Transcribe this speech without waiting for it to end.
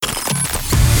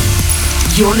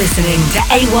You're listening to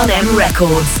A1M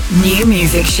Records New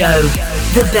Music Show.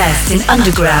 The best in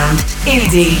underground,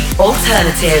 indie,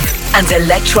 alternative, and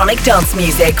electronic dance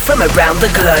music from around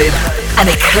the globe. An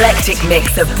eclectic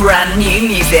mix of brand new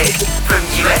music from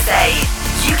USA,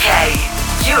 UK,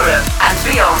 Europe, and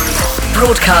beyond.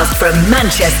 Broadcast from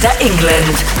Manchester,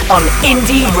 England on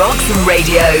Indie Rocks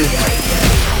Radio.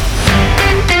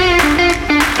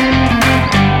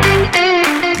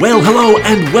 Well, hello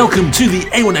and welcome to the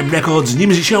A1M Records New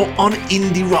Music Show on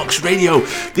Indie Rocks Radio.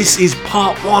 This is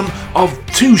part one of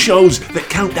two shows that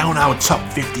count down our top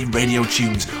 50 radio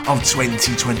tunes of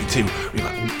 2022. We've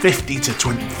got 50 to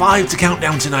 25 to count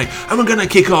down tonight, and we're going to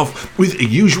kick off with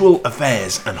Usual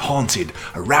Affairs and Haunted,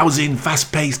 a rousing,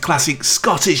 fast-paced, classic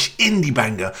Scottish indie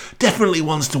banger. Definitely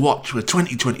ones to watch for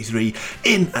 2023.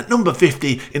 In at number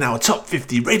 50 in our top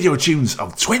 50 radio tunes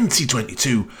of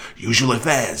 2022, Usual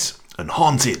Affairs and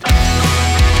Haunted.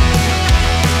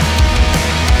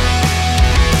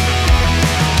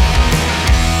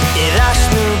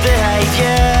 Irrational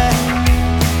behaviour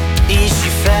is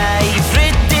your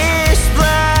favourite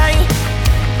display,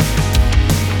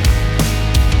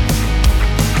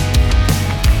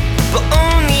 but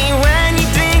only when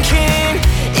you're drinking,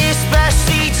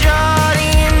 especially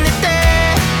during the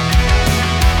day.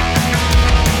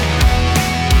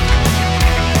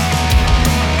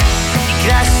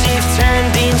 Aggressive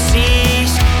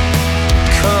tendencies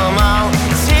come out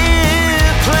to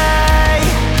play.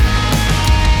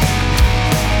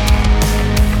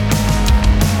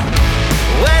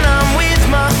 When I'm with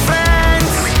my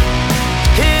friends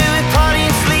who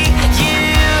apparently you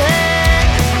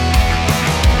hate,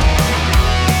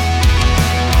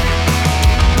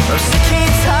 I'm sick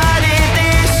and tired of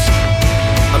this,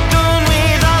 I'm done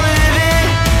with all of it,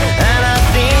 and I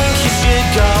think you should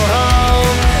go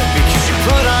home, because you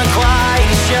put on quite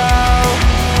a show.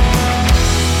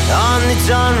 On the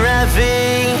John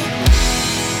Revy,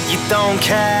 you don't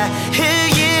care who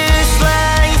you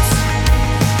slate.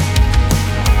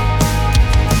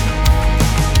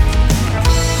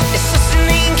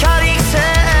 Assassinating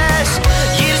characters,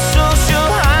 you're a social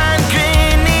hand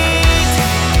grenade.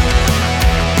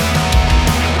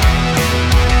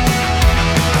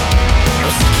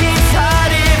 I'm sick and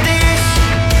tired of this,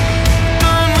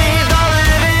 done with all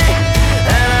of it,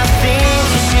 and I think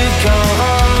you should go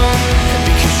home,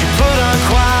 because you put on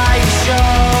quite a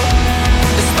show.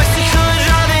 The spectacle I'd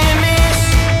rather miss,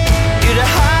 you're the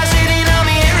hazard and I'm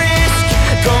at risk.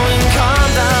 Go and calm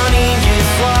down in your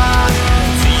flat,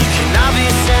 so you can have a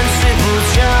sensible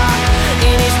chat.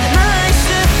 And it's nice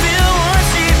to feel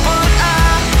wanted, but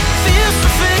I feel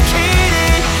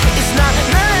suffocated. It's not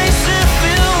nice to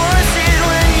feel wanted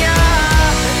when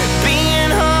you're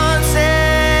being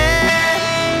haunted.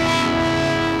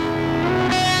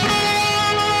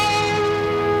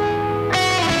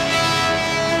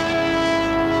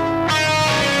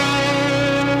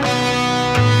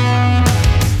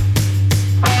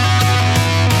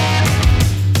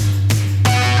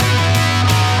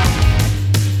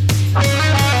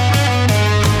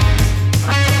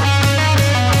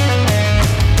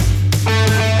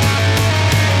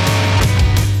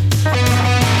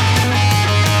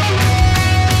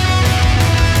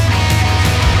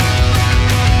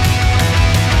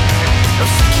 I'm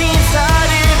sick and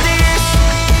tired of this,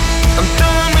 I'm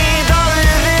done with all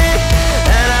of it,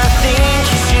 and I think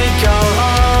you should go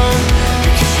home,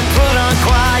 because you put on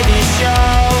quite a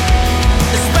show.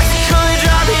 The spectacle I'd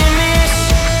rather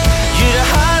miss, you're the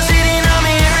hazard and I'm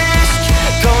at risk.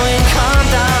 Go and calm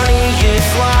down in your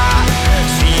flat,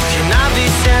 so you can have a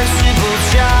sensible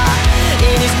chat.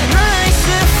 And it's nice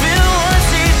to feel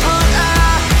wanted, but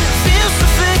I feel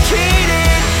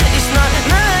suffocated. It's not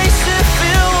nice to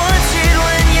feel wanted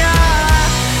when you're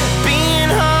being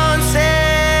haunted.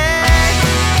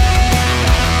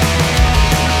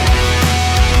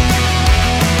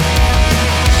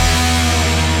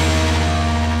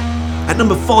 At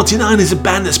number 49 is a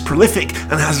band that's prolific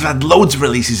and has had loads of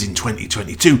releases in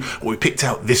 2022. We picked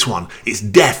out this one. It's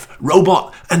Deaf,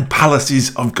 Robot and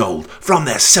Palaces of Gold from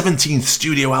their 17th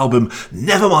studio album,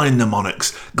 Nevermind the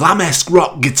Monarchs. Glam-esque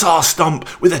rock guitar stomp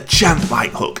with a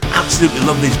chant-like hook. Absolutely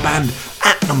love this band.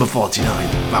 At number 49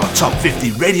 of our top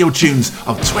 50 radio tunes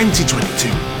of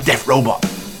 2022, Deaf, Robot,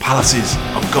 Palaces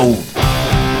of Gold.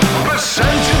 A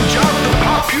percentage of the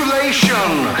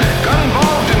population got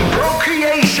involved in procreation.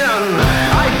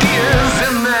 Ideas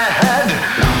in their head,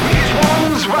 these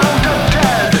ones wound up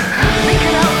dead.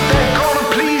 Making out they're gonna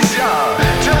please ya,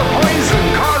 till the poison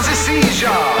causes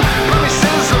seizure.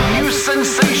 Promises of new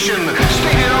sensation,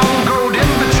 stated on gold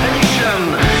invitation.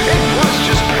 It was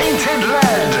just painted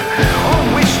lead,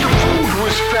 on which the food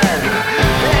was fed.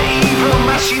 Their evil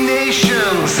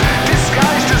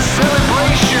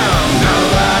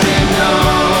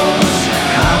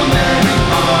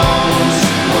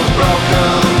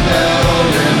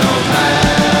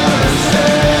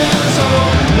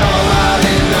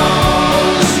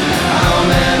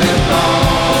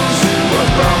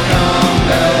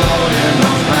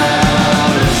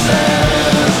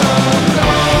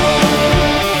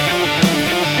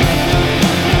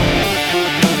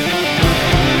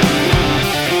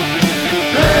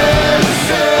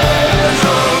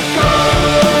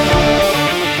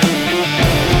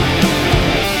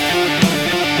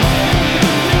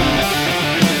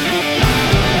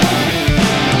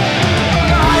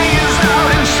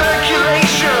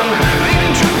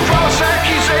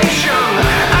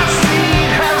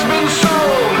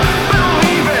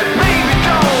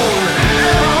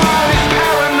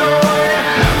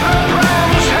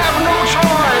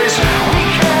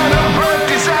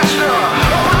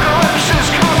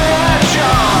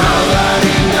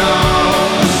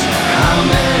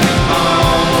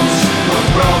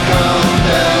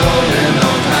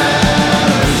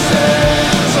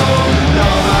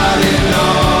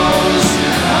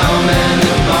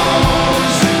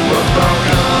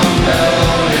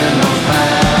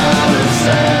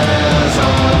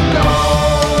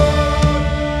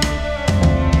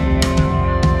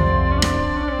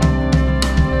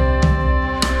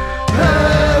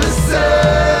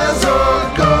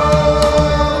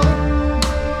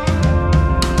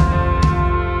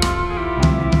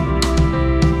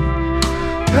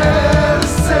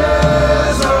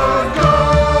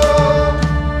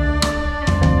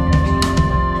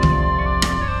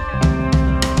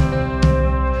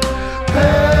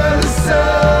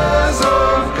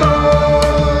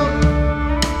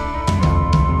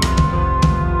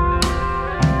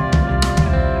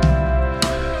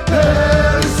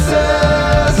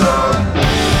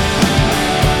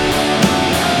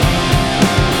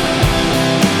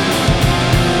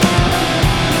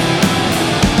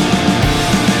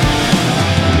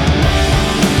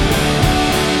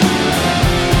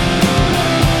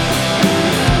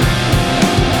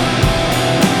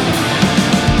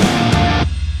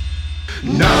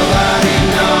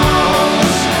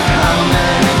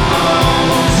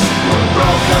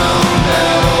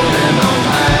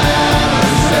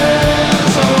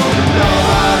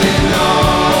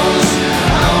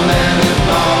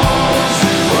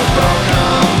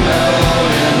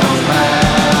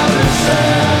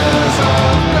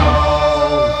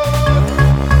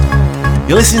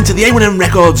You're listening to the A1M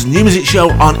Records New Music Show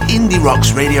on Indie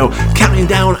Rocks Radio, counting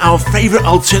down our favourite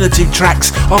alternative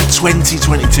tracks of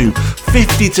 2022.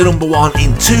 50 to number 1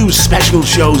 in 2 special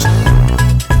shows.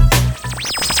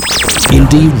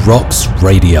 Indie Rocks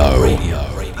Radio.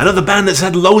 Another band that's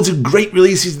had loads of great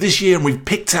releases this year, and we've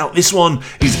picked out this one,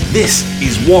 is This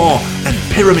Is War and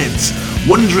Pyramids.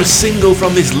 Wondrous single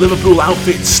from this Liverpool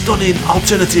outfit, stunning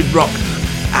alternative rock.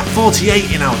 At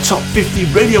 48 in our top 50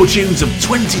 radio tunes of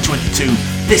 2022,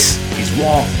 This is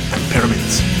War and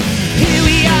Pyramids. Here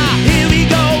we are, here we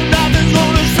go, nothing's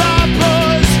gonna stop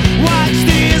us. Watch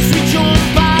this, we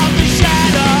jump out the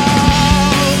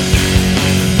shadows.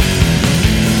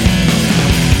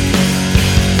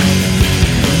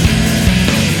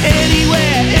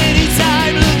 Anywhere,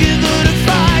 anytime, looking for the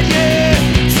fight, yeah.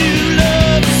 True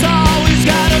love's always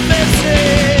got a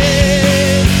message.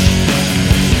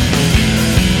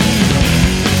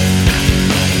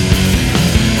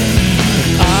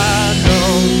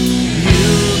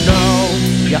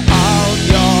 You're on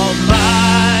your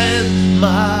mind,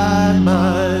 my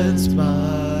mind's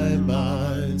my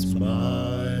mind's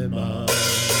my mind.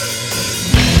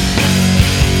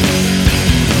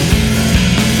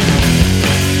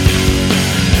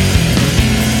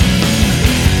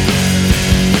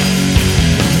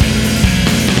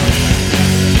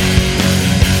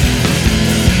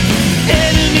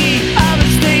 Enemy of a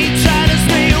state, trying to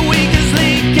stay awake as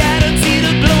late, guaranteed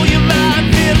to blow your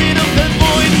mind, filling up that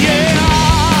void, yeah.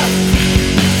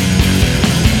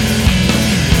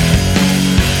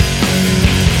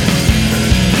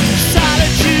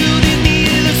 Solitude in need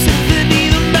of the symphony,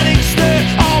 the medic stir,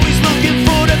 always looking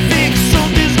for the fix,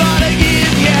 something's gotta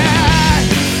give, yeah.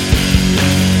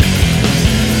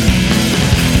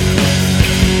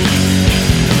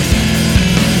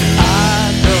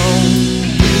 I know,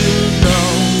 you know,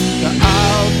 you're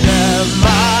out there,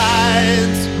 my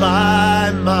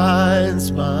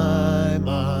mind's my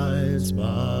mind's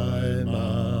my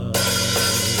mind.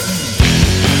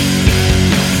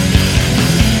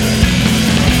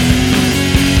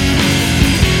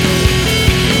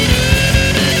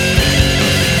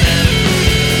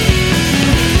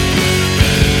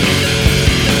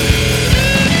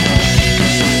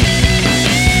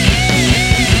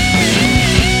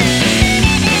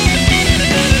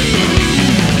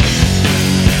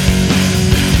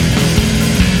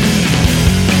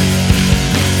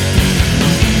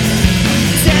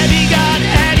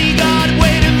 Daddy God,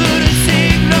 waiting for the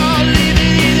signal,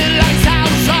 living in the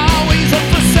lighthouse, always up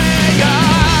for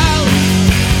sale.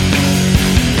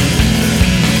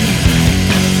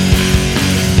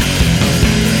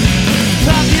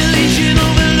 Population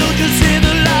overload your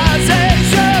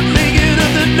civilization, making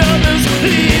up the numbers,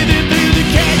 living through the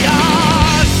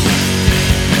chaos.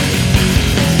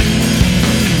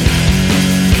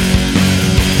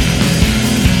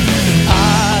 I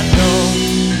know,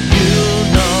 you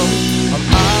know,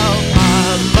 I'm out my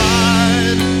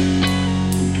mind.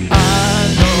 I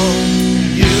know,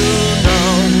 you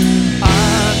know, I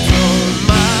don't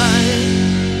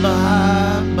mind.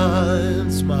 My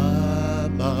mind's my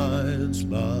mind's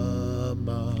my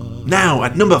mind. Now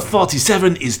at number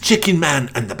 47 is Chicken Man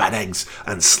and the Bad Eggs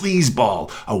and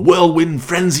Sleazeball, a whirlwind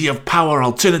frenzy of power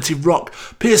alternative rock,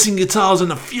 piercing guitars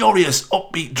and a furious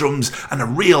upbeat drums, and a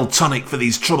real tonic for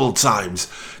these troubled times.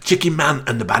 Chicken Man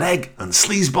and the Bad Egg and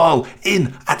Sleazeball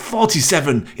in at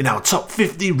 47 in our top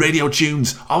 50 radio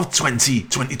tunes of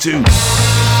 2022.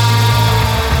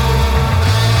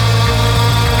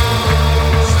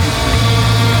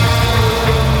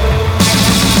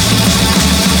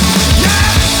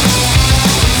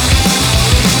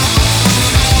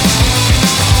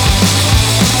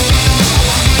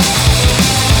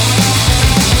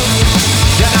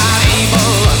 You're not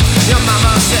able, your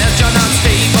mama said you're not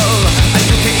stable. Are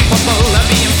you capable of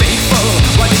being faithful?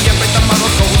 Why do you break the model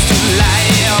codes to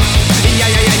life? Yeah,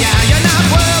 you're not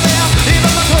worthy. Even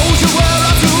the clothes you wear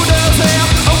are too dirty.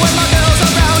 Oh, when my girls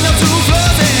around, you're too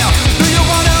flirty. Do you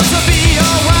want her to be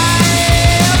your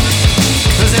wife?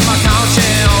 Cause in my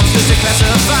conscience, does it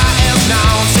classify as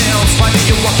nonsense? Why do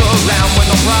you walk around with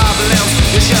no problems?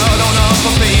 You sure don't know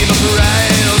for pay the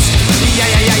price. Yeah.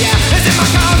 It's in my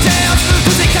conscience,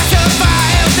 does it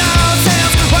classify as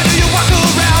nonsense? Why do you walk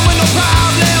around with no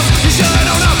problems? You sure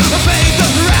don't know for pay the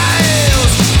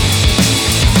price.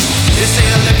 You say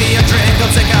a look at your drink, I'll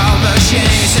take all the shame.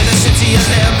 You say the city you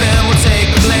live in will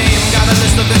take the blame. Got a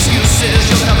list of excuses,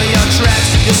 you'll cover your tracks.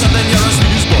 You're something, you're a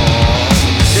sleazeball.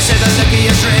 You say the look at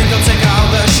your drink, I'll take all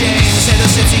the shame. You say the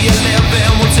city you live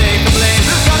in will take the blame.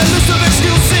 Got a list of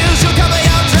excuses, you'll cover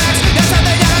your tracks. You're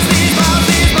something,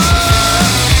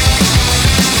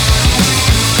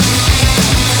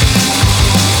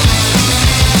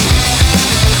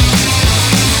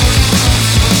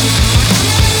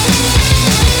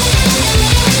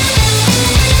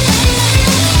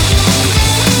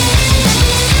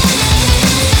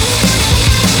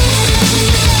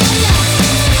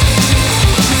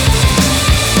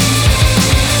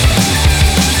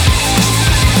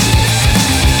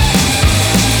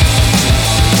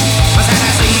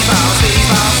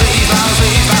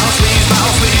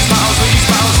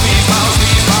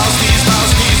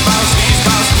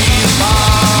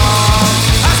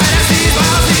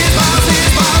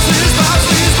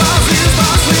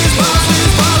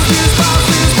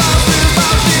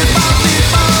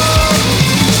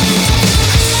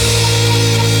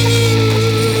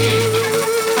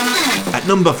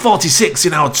 number 46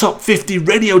 in our top 50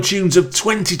 radio tunes of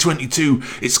 2022,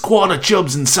 it's Quarter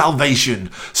Chubs and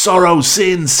Salvation, Sorrow,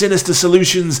 Sin, Sinister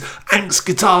Solutions, Angst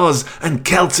guitars and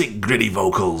Celtic gritty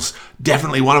vocals.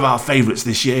 Definitely one of our favourites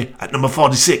this year at number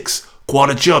 46,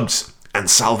 Quarter Chubs and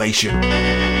Salvation.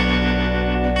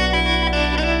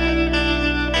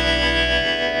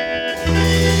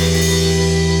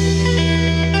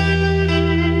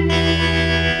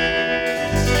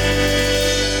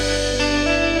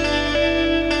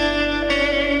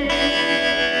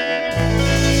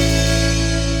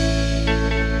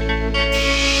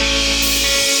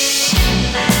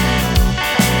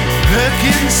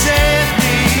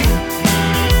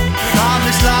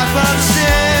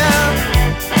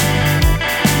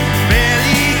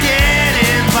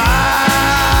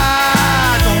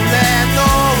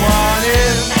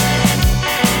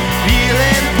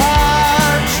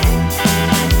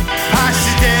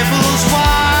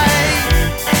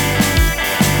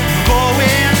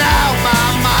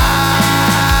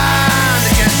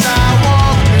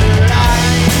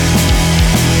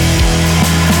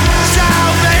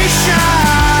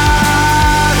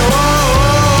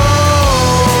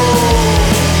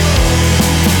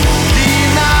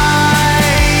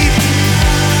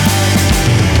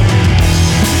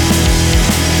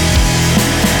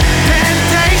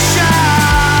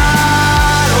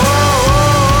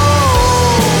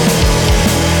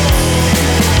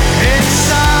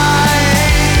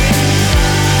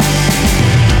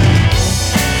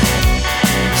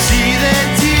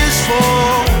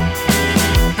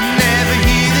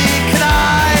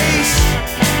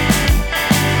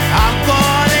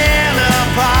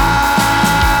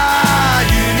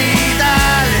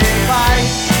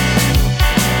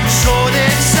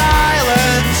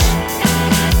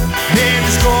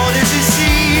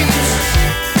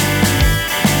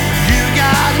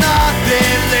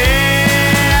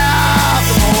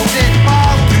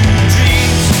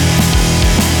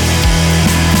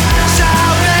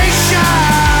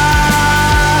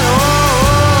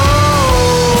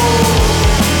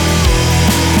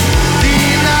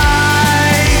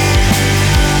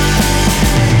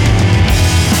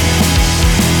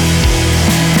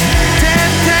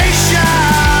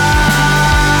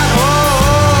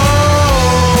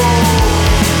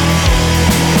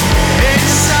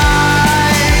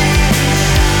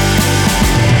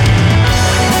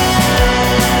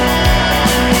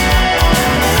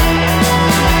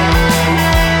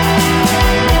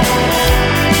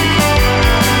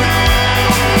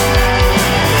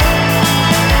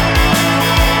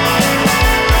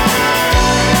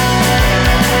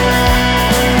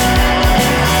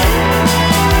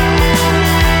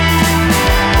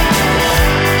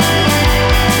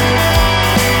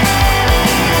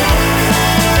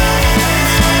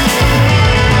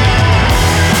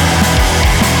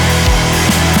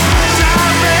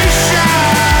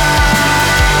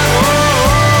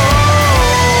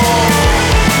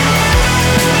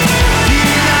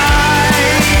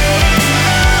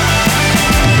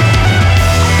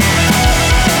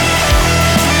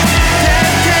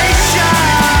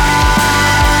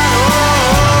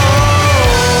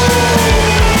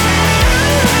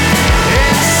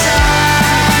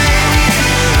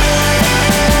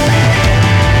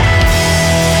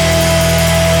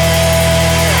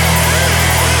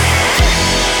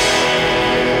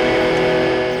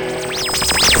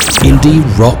 Indie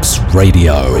Rocks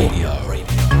Radio.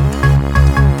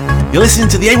 You're listening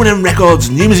to the A1M Records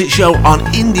New Music Show on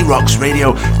Indie Rocks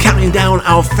Radio, counting down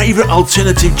our favourite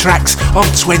alternative tracks of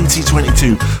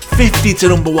 2022. 50 to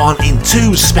number 1 in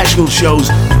 2 special shows.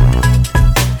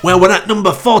 Well, we're at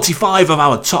number 45 of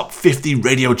our top 50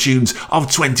 radio tunes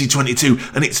of 2022,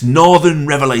 and it's Northern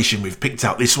Revelation. We've picked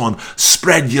out this one,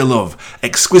 Spread Your Love.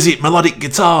 Exquisite melodic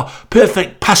guitar,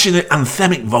 perfect passionate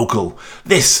anthemic vocal.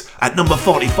 This at number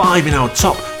 45 in our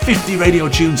top 50 radio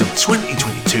tunes of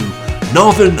 2022,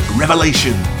 Northern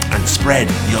Revelation and Spread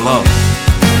Your Love.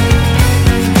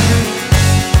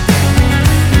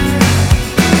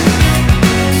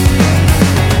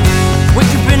 Wake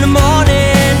up in the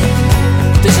morning,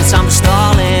 there's a time of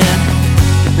stalling.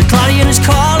 The Claudian is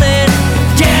calling,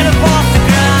 get up off the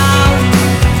ground.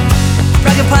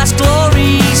 Bragging past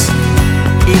glories,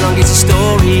 elongated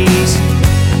stories.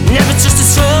 Never trust a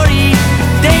Tory,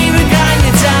 they will grind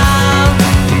you down.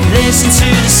 Listen to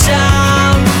the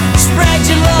sound, spread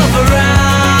your love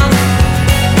around.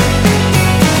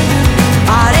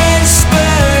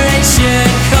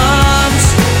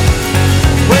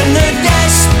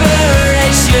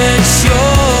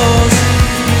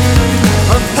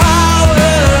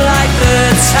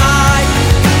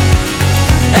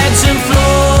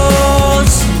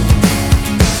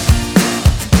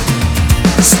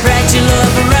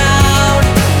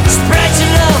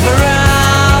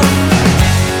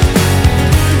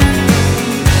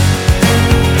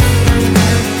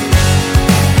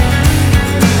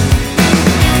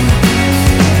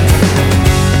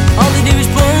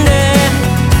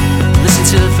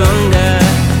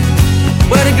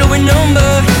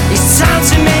 number. It's time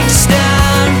to make a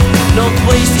stand. No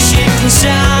place for shifting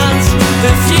sands.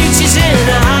 The future's in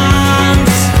our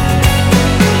hands.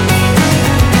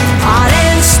 Our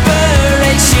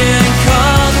inspiration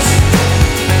comes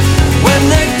when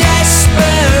the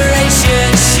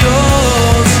desperation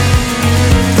shows,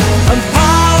 and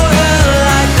power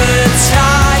like the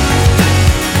tide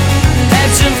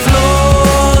ebbs and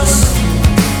flows.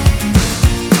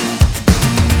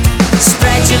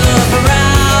 Spread your love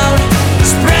around,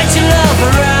 spread your love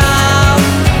around.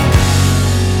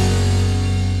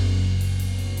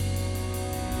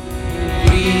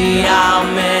 We are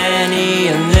many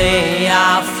and they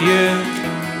are few.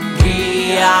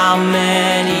 We are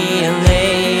many and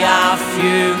they are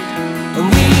few. And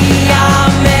we are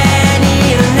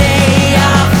many and they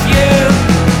are few.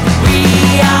 We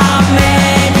are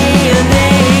many and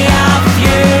they are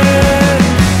few.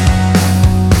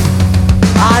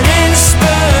 Our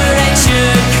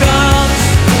inspiration comes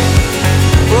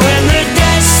when the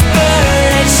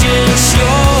desperation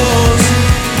shows,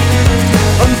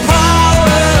 and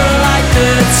power like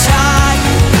the tide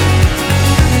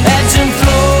ebbs and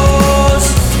flows.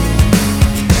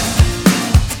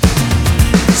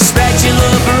 Spread your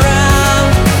love around,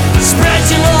 spread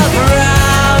your love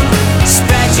around,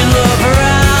 spread your love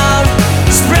around,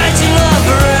 spread your love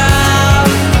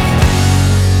around.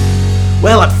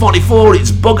 Well, at 44,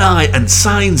 it's Bug-Eye and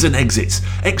Signs and Exits.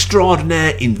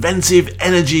 Extraordinaire, inventive,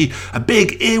 energy, a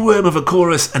big earworm of a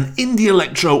chorus, an indie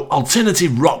electro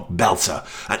alternative rock belter.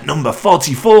 At number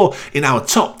 44 in our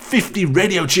top 50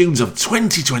 radio tunes of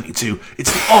 2022,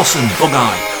 it's the awesome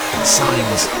Bug-Eye and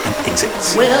Signs and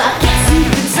Exits. Well, I guess you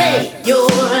could say you're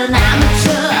an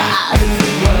amateur out of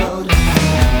the world.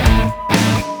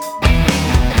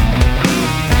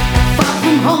 Far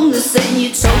from home, this ain't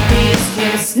utopia's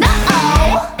kiss. No!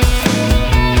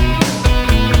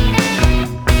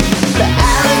 The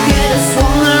alligator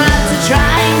swung around to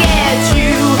try and get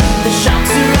you. The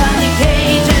sharks around your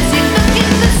cage as you look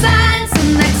at the signs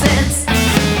and exits.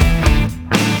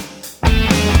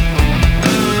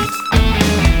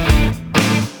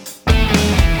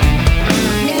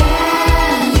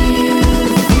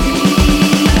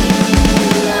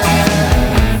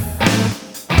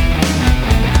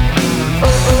 Oh,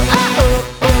 oh, oh, oh,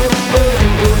 oh, oh,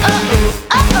 oh, oh,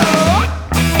 oh.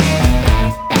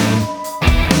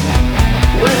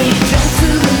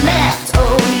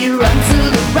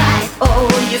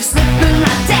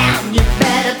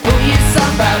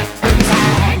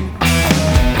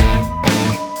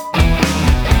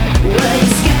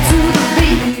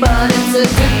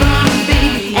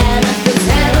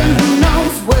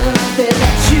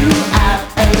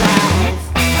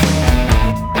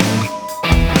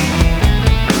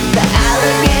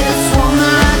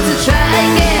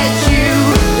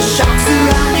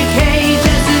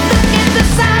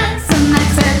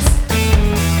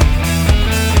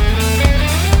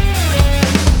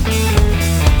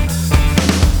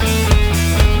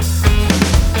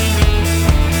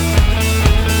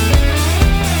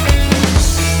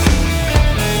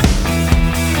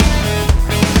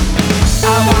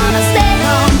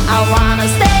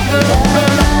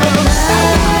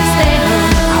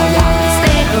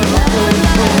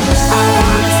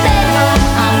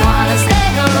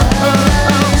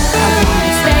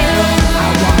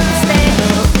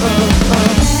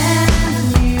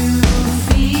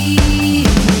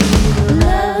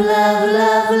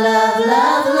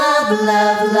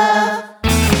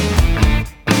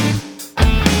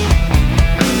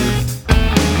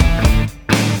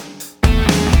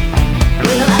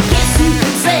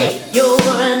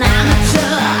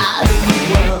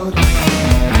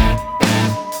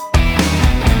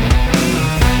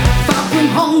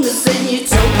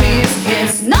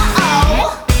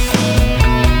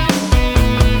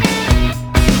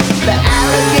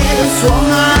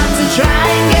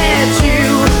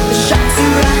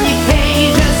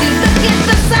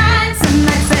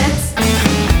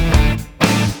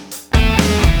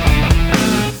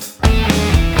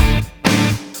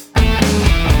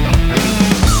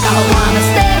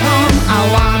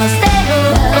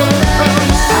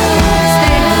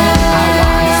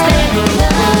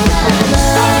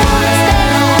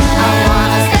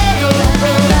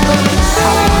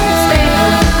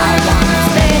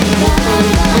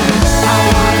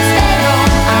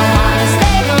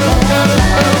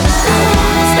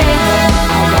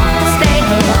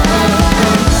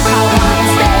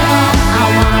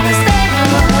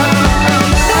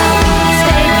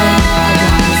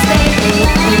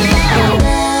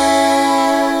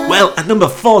 number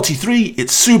 43,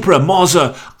 it's Supra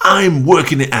Morza, I'm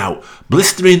Working It Out.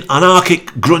 Blistering, anarchic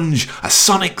grunge, a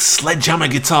sonic sledgehammer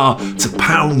guitar to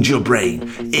pound your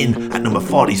brain. In at number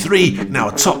 43, in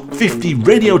our top 50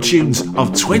 radio tunes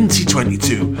of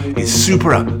 2022, is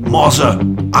Supra Morza,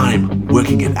 I'm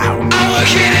Working It Out. I'm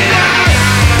working it out.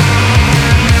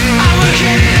 I'm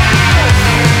working it out.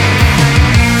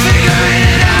 Figuring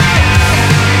it out.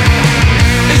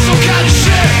 It's some kind of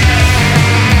shit.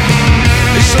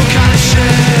 It's some kind of shit.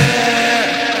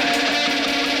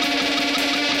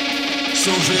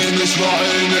 Something that's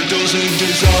rotten that doesn't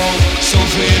dissolve.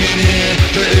 Something in here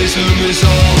that isn't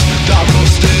resolved. That won't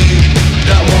sting,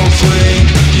 that won't fling.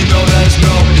 You know there's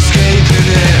no escaping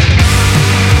it.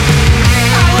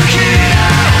 I'm working it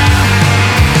out.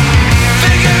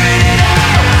 Figuring it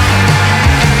out.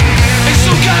 It's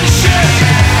some kind of shit.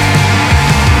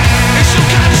 It's some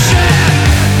kind of shit.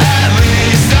 At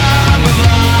least I'm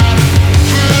alive.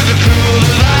 Through the cruel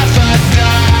life I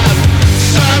died.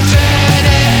 Something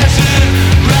isn't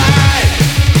right.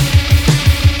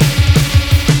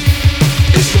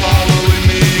 It's following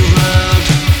me around.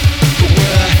 But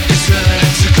where is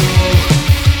it to go?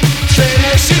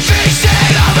 Finishing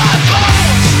fixing all my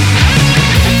faults.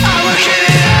 I'm working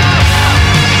it out.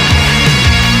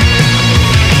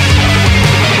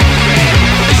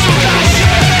 It's some kind of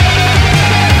shit.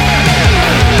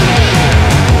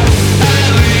 At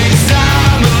least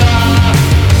I'm alive.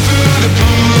 Through the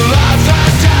pool life I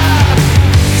died.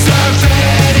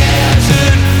 Something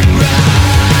isn't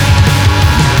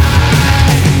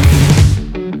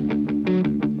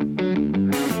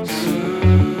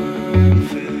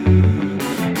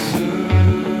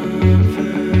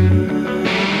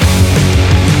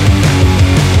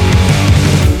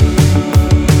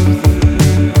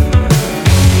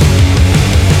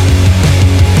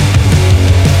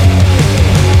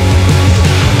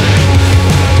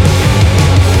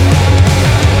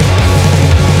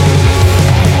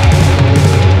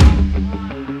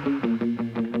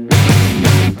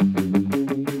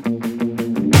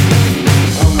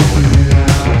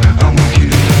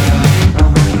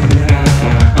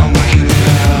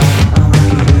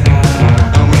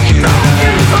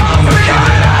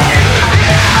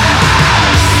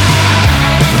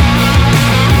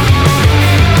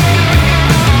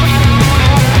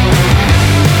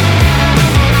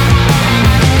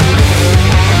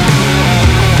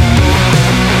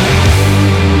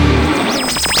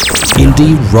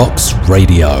Indie Rocks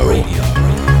Radio.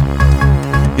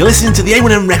 You're listening to the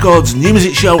A1M Records New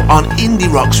Music Show on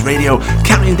Indie Rocks Radio,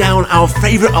 counting down our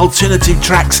favourite alternative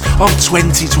tracks of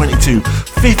 2022.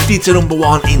 50 to number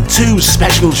 1 in 2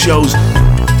 special shows.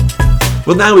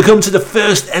 Well, now we come to the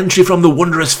first entry from the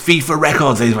wondrous FIFA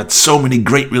Records. They've had so many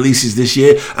great releases this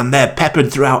year, and they're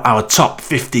peppered throughout our top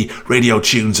 50 radio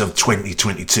tunes of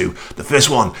 2022. The first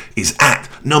one is at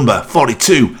number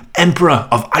 42, Emperor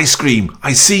of Ice Cream,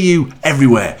 I See You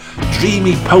Everywhere.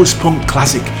 Dreamy post-punk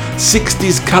classic,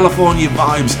 60s California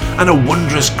vibes, and a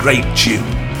wondrous great tune.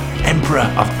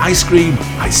 Emperor of Ice Cream,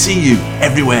 I See You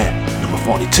Everywhere. Number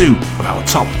 42 of our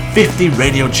top 50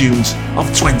 radio tunes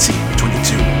of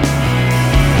 2022.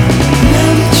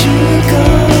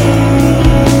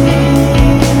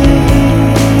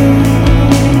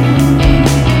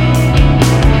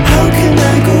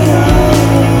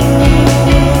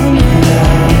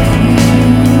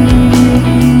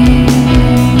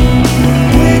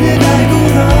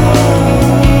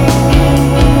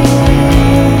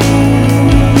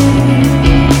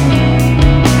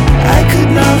 I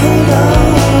could not hold on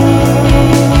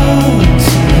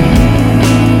to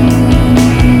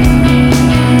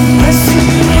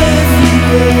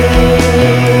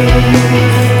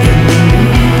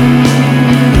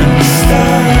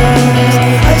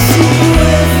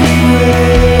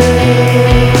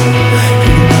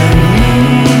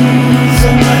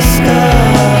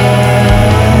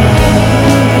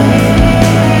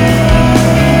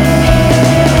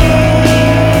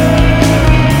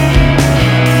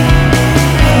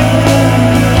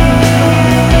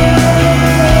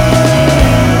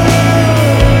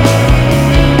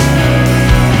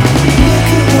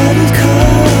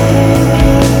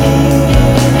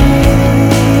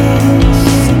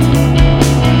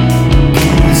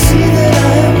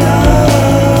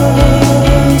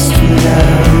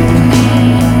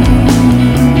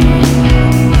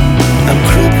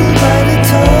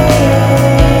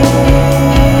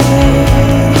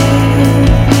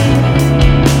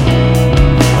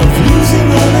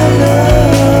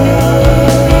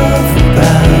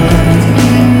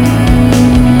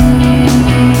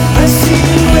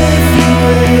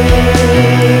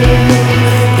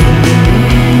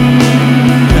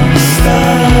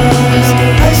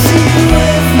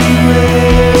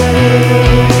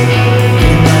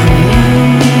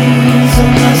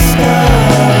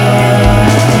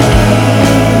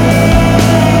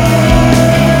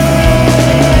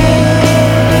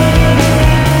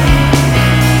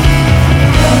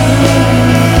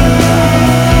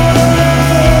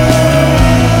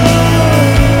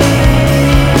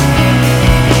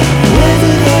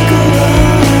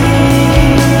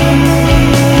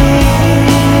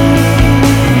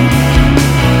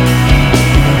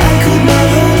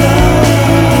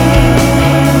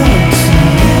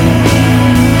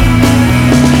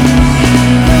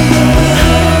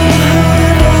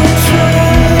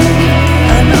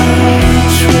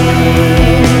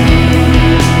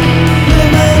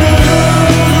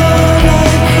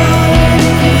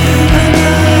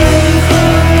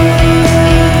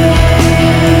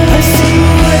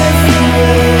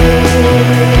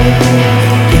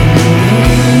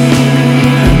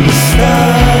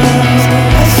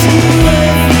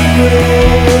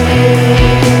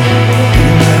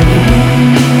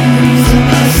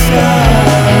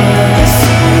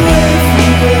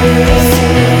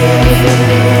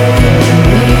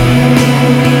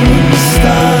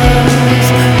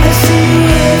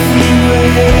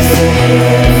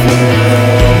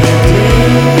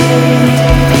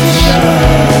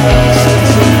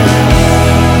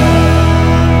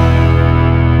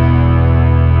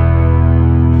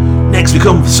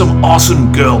some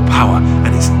awesome girl power,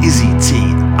 and it's Izzy T.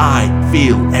 I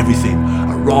Feel Everything.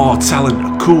 A raw talent,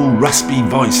 a cool raspy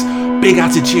voice, big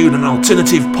attitude and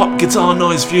alternative pop guitar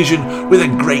noise fusion with a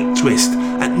great twist.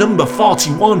 At number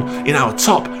 41 in our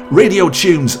top radio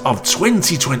tunes of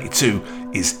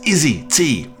 2022 is Izzy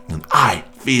T and I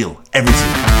Feel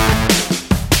Everything.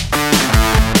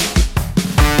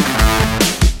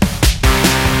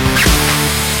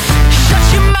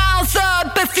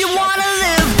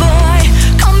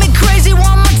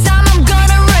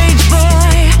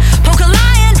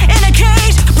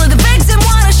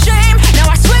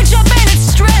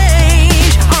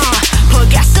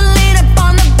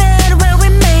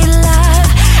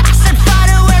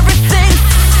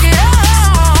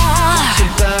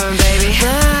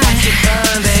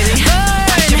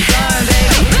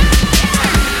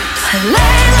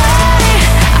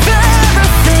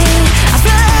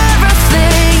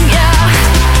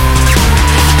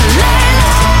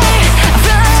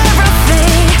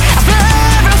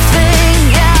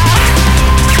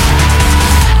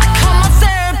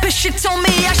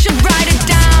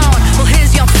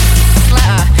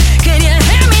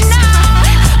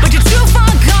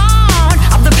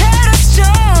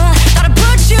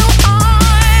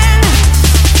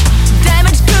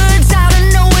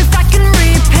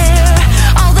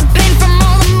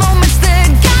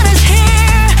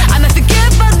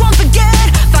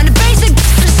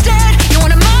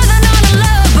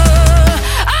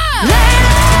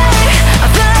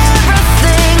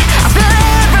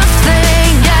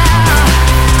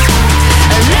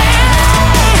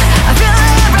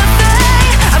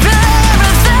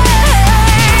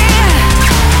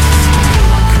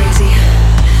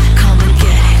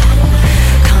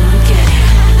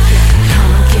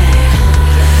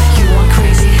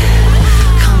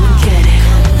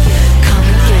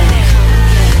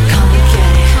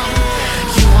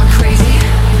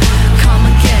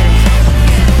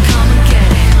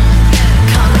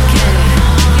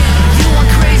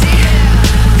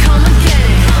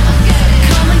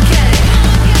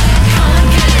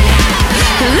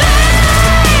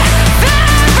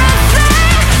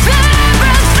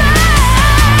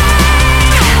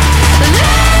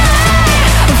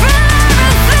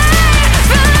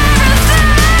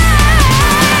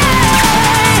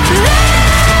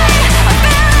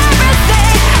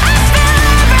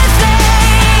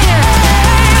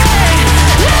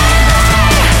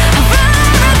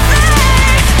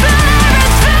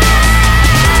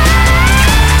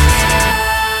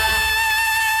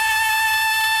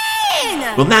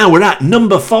 Well, now we're at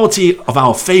number 40 of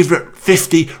our favourite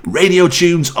 50 radio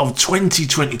tunes of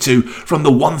 2022 from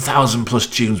the 1,000 plus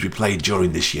tunes we played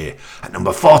during this year. At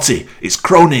number 40, it's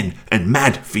Cronin and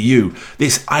Mad For You.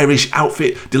 This Irish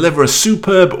outfit deliver a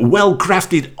superb,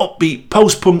 well-crafted, upbeat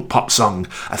post-punk pop song,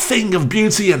 a thing of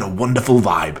beauty and a wonderful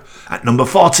vibe. At number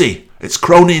 40, it's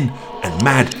Cronin and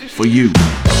Mad For You.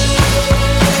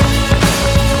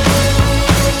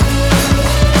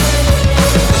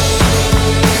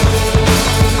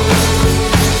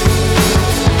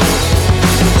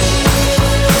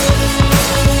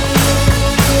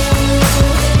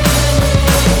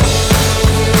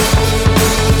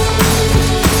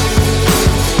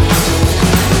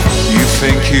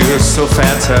 You're so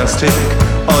fantastic,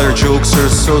 all your jokes are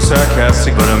so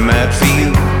sarcastic, but I'm mad for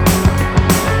you.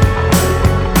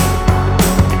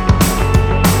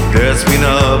 There's been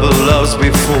other loves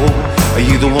before. Are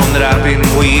you the one that I've been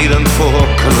waiting for?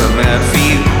 'Cause I'm mad for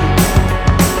you.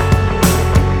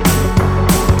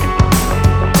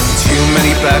 Too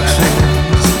many bad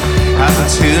things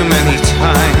happened too many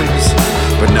times,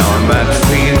 but now I'm mad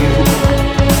for you.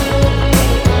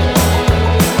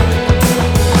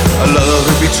 Love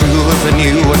would be true if I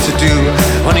knew what to do.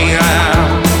 Honey,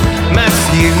 I'm mad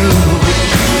for you.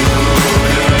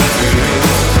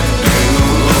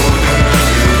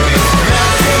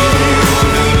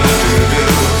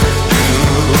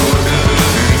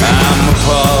 I'm a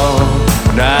Paul,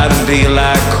 night and day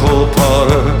like Cole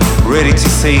Porter, ready to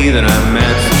say that I'm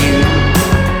mad for you.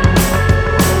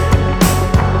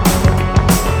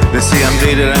 They say I'm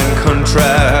dated and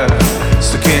contract,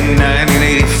 stuck in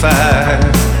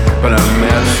 1985. But I'm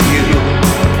mad for you.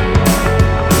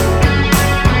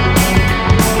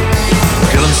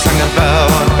 Dylan sang about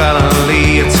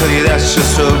Ballonlee. I tell you that's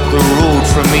just up the road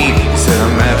from me. He said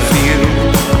I'm mad for you.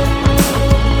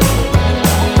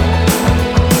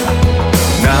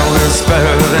 Now it's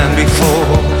better than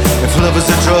before. If love is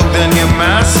a drug, then you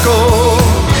must go.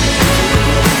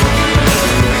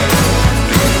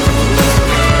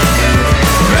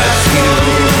 Mad for you.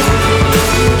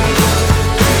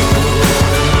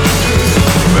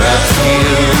 Mad for you.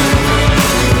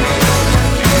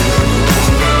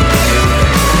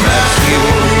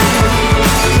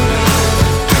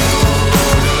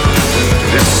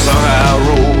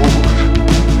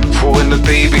 the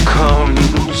baby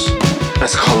comes,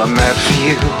 let's call her mad for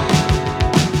you.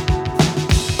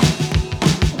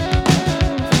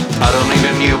 I don't need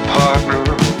a new partner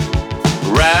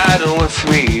riding with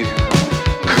me,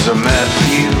 'cause I'm mad for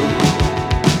you.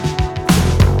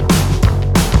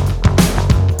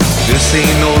 This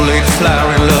ain't no late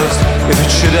flowering lust. If it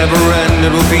should ever end,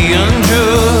 it'll be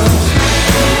unjust.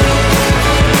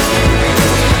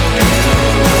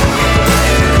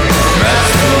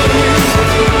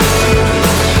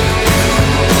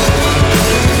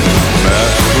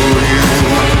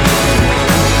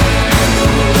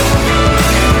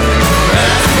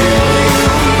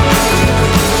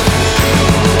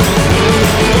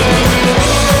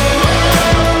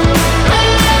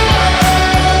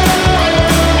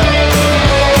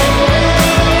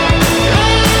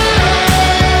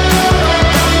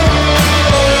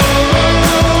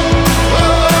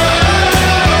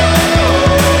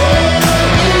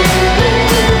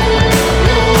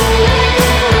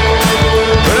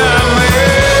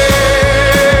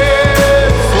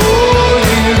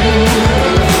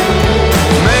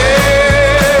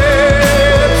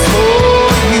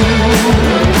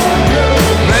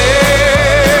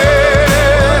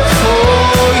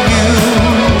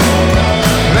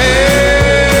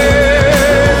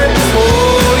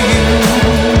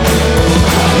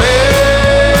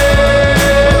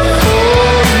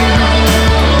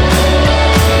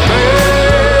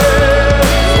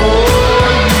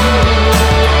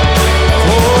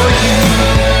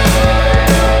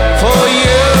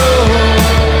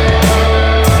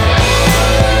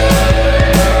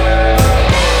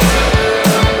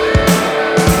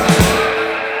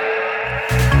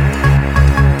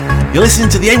 You're listening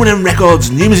to the A1M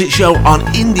Records New Music Show on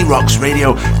Indie Rocks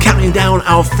Radio, counting down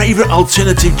our favourite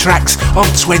alternative tracks of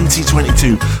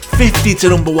 2022. 50 to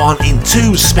number 1 in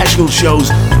 2 special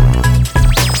shows.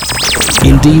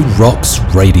 Indie Rocks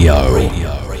Radio.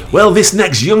 Well, this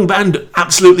next young band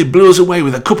absolutely blew us away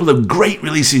with a couple of great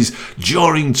releases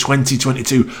during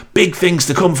 2022. Big things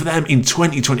to come for them in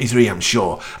 2023, I'm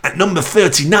sure. At number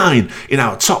 39 in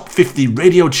our top 50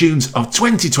 radio tunes of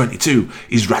 2022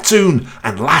 is Ratoon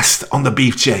and Last on the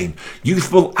Beef Chain.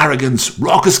 Youthful arrogance,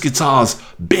 raucous guitars,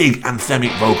 big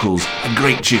anthemic vocals. A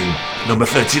great tune. Number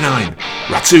 39,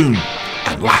 Ratoon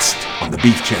and Last on the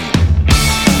Beef Chain.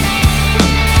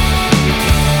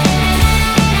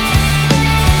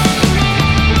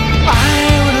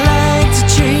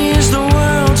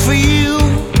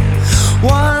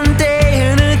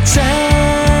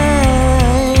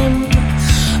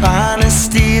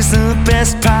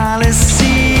 Best policy.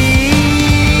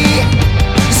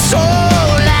 So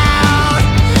loud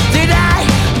that I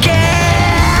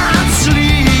can't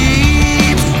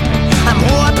sleep. I'm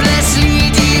hopelessly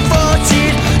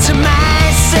devoted to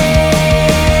myself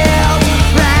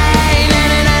right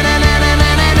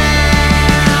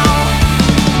now.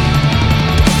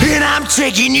 And I'm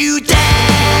taking you down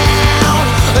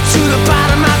to the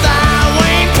bottom of the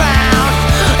highway pound,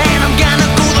 and I'm gonna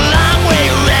go the long way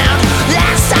around.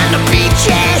 Last on the beef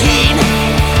chain,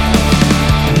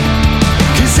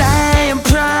 'cause I am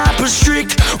proper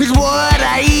strict with what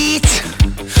I eat.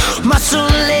 Muscle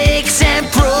legs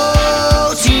and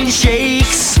protein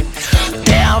shakes.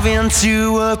 Delve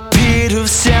into a pit of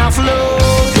self-loathing.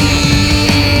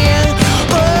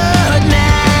 But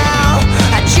now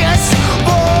I just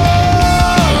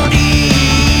won't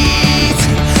eat.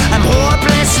 I'm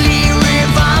hopelessly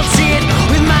revolted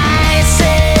with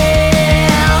myself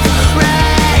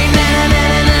right now.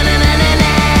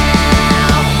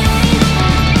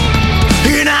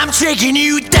 And I'm taking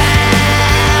you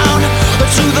down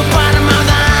to the bottom of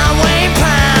the highway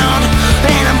pound,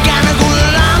 and I'm gonna go the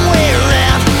long way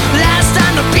around. Last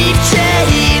on the beef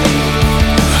chain,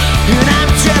 and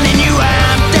I'm telling you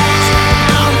I'm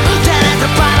down at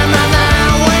the bottom of the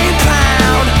highway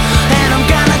pound, and I'm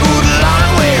gonna go the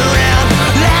long way around.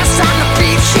 Last on the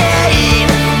beef chain,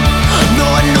 no,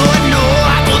 no, no,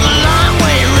 I go the long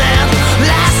way around.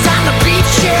 Last on the beef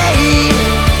chain.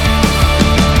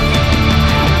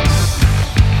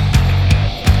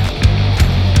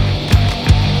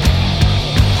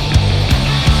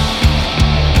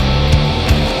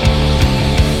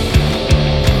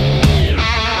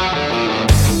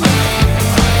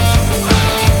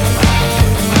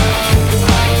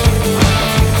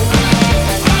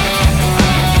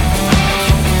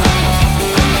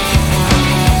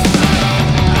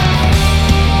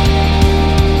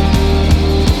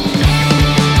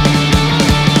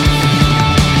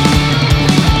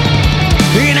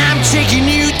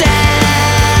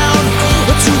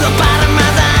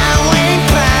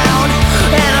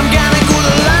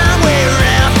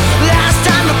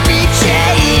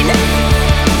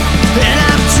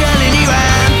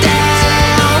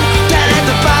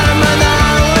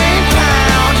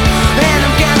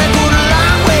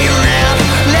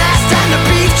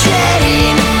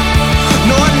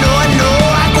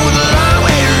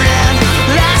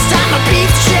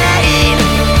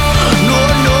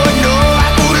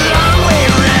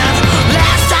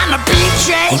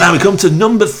 Now we come to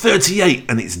number 38,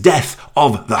 and it's Death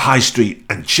of the High Street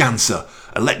and Chancer.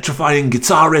 Electrifying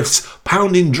guitar riffs,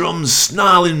 pounding drums,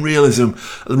 snarling realism,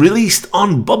 released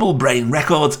on Bubble Brain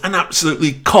Records, an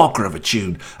absolutely corker of a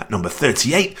tune. At number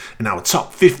 38 in our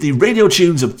top 50 radio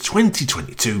tunes of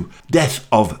 2022, Death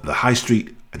of the High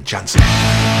Street and Chancer.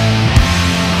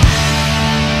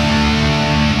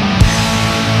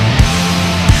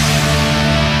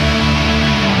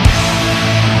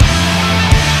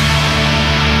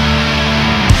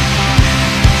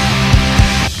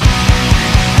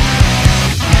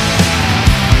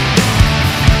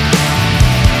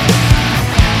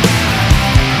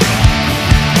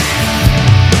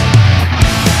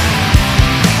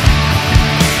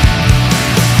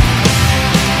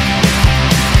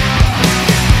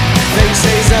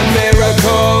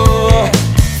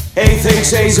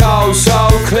 Thinks he's oh so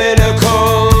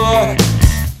clinical.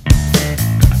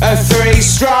 A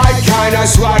three-stripe kind of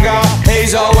swagger.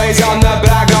 He's always on the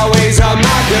black, oh he's a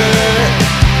maggot.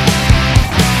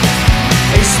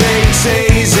 He speaks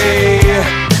easy,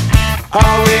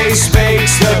 oh he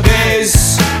speaks the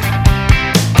biz.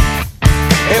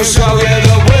 He'll show you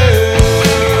the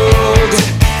world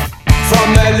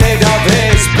from the lid of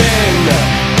his bin.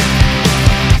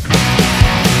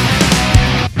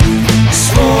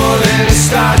 Small in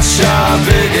stature,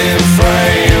 big in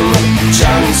frame,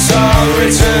 Chancer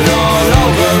written all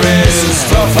over his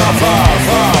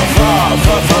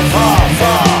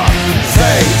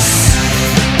face.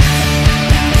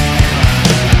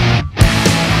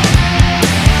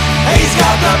 He's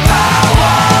got the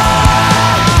power,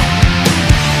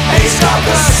 he's got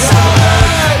the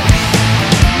sword,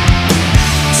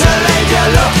 to leave you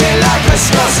looking like a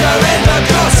scosser in the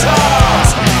gutter.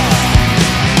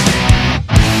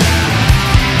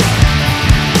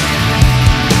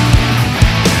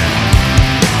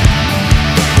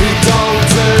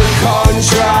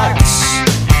 Contracts,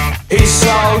 he's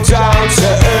so down to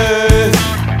earth.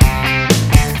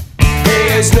 He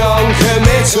is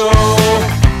non-committal,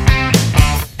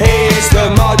 he is the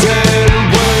modern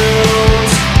world.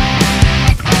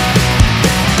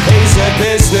 He's a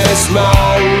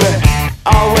businessman,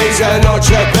 always an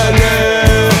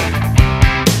entrepreneur.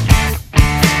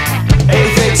 He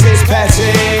thinks his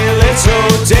petty little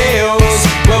deals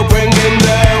will bring him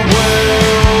the world.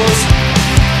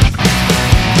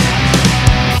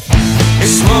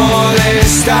 Small in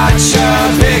stature,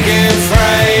 big in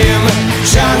frame,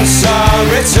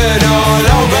 Chancer written all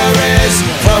over his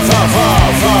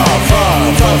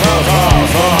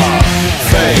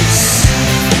face.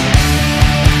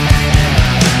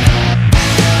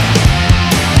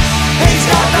 He's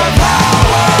got the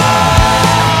power,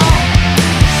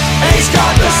 he's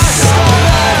got the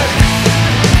sword,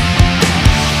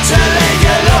 to leave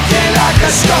you looking like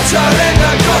a scotter in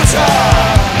the gutter.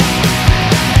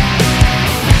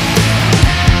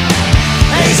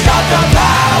 He's got the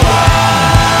power,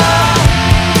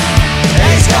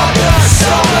 he's got the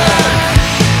sword,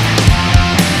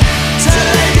 to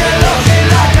leave you looking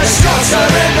like a scotter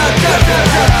in the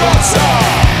gutter.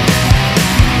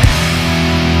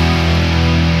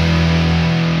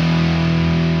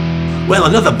 Well,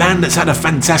 another band that's had a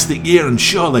fantastic year, and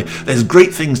surely there's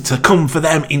great things to come for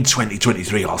them in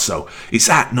 2023 also. It's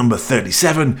at number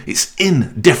 37, it's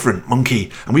Indifferent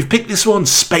Monkey, and we've picked this one,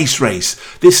 Space Race.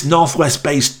 This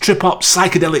northwest-based trip-hop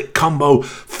psychedelic combo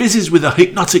fizzes with a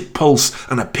hypnotic pulse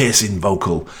and a piercing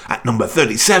vocal. At number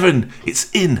 37,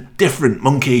 it's Indifferent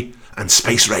Monkey and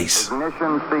Space Race.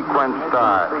 Ignition sequence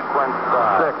start. 6,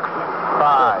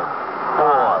 5,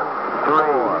 4, 3,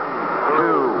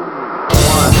 2,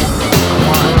 1.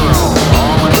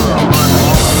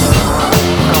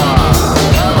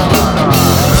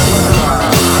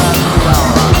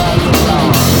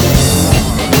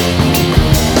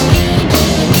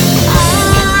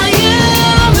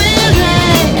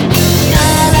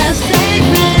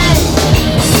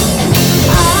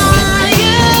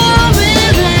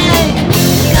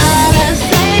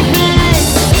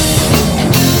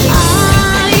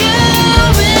 Are you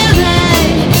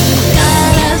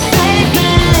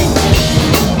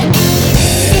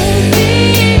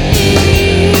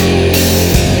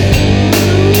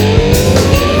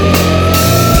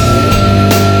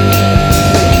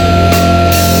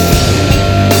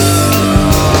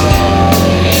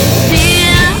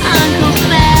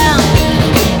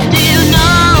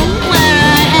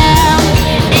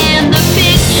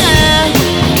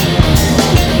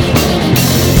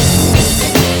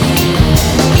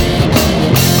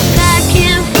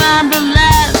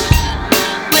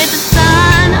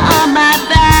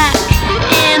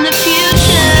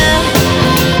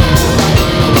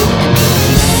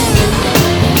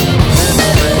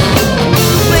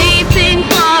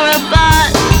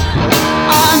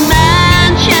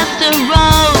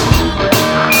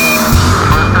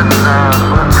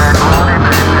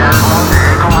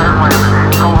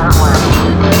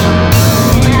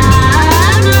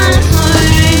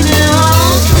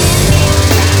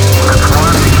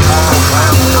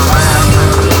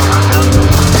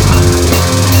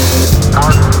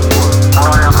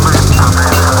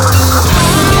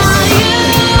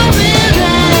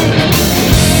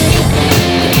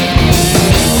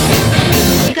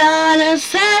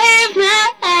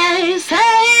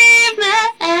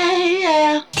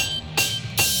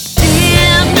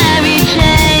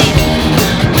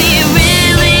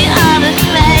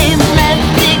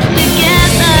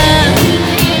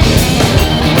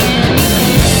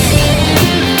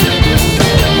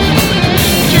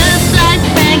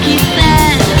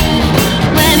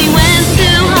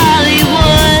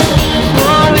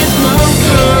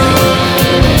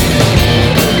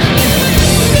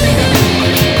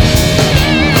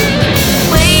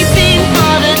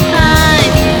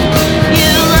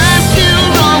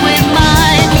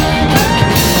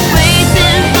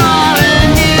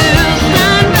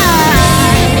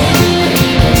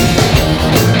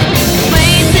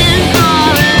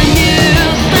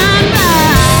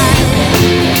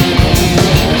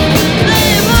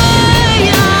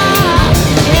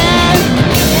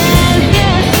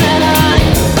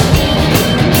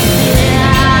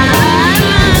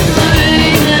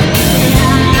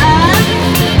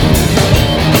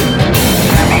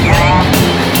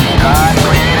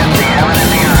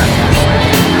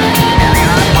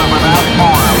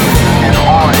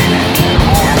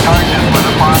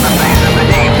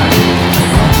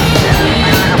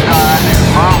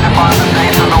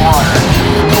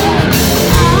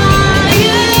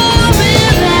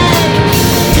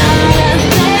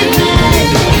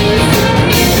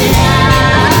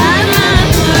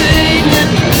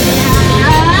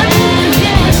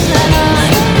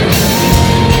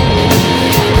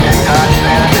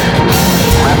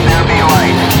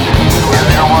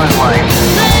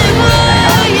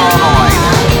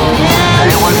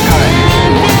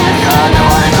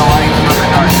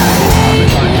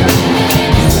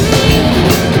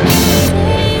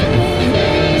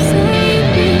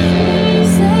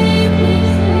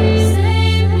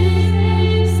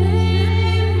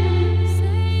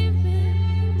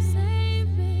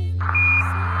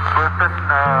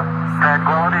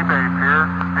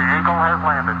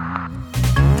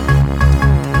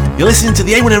You're listening to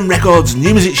the A1M Records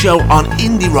New Music Show on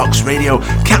Indie Rocks Radio,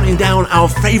 counting down our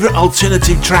favourite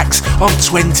alternative tracks of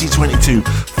 2022.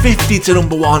 50 to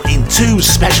number 1 in 2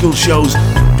 special shows.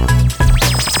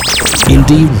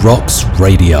 Indie Rocks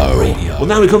Radio. Well,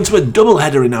 now we come to a double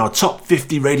header in our top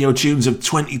 50 radio tunes of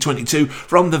 2022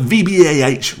 from the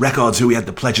VBAH Records, who we had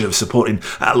the pleasure of supporting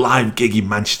at a live gig in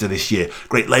Manchester this year.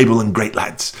 Great label and great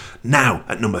lads. Now,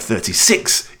 at number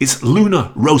 36, it's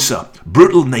Luna Rosa,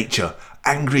 Brutal Nature.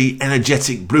 Angry,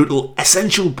 energetic, brutal,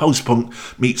 essential post-punk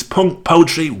meets punk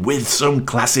poetry with some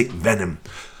classic venom.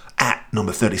 At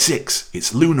number 36,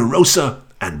 it's Luna Rosa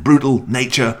and Brutal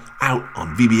Nature, out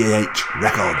on VBAH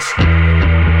Records.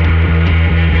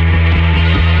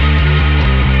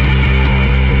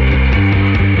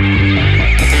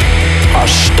 I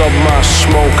stubbed my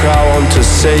smoke out onto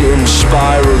Satan's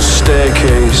spiral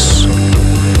staircase,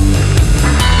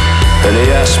 and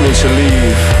he asked me to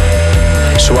leave.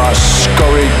 So I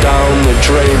scurried down the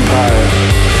drain pipe,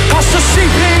 past the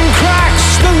seeping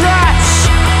cracks, the rats,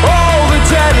 all the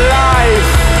dead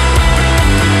life.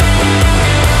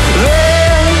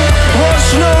 There was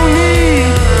no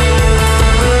need.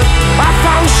 I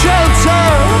found shelter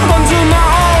under my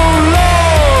own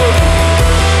Lord,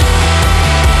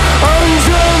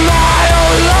 under my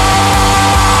own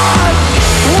Lord.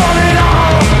 Want it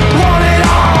all,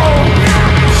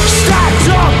 stacked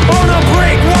up on a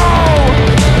brick wall.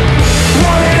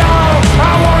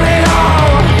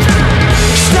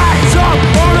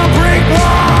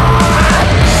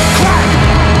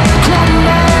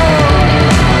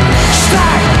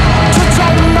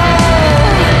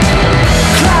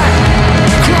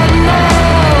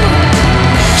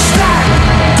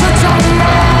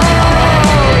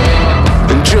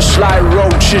 Just like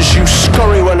roaches, you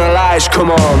scurry when the lies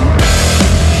come on.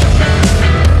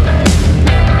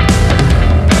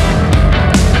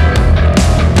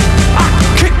 I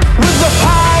kick with the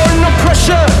power and the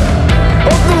pressure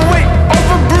of the weight of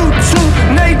a brutal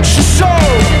nature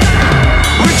soul.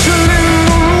 Ritual in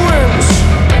the ruins,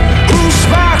 whose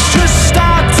sparks just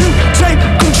start to take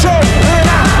control. And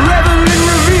I revel in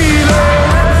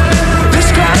revealing this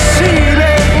glass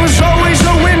ceiling was always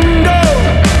a window.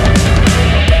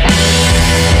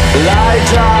 Lie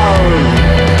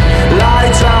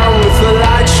down with the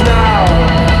lights now.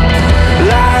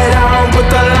 Lie down, but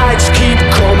the lights keep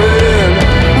coming.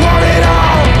 Want it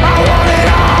all, I want it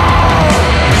all.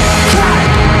 Crack,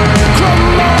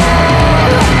 crumble,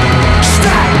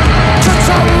 stack to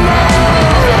tumble.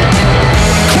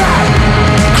 Crack,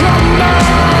 crumble,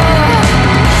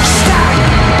 stack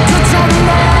to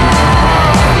tumble.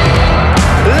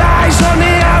 Lies on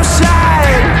the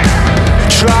outside,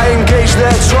 try and gauge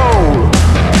their toll.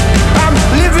 I'm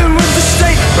living with the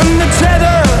state and the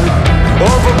tether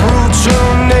of a brutal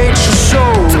nature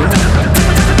soul,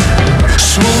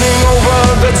 swooning over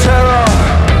the terror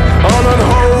on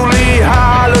unholy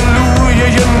hallelujah,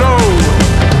 you know.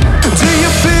 Do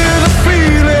you feel the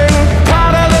feeling?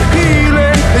 Part of the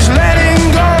healing is letting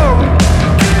go.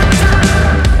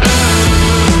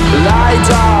 Lie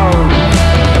down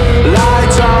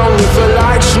with the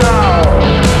lights now.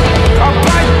 I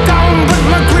bite down, but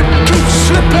my grip keeps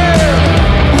slipping.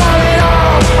 Want it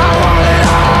all, I want it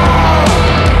all.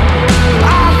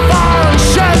 I found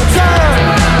shelter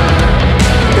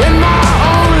in my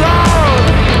own Lord.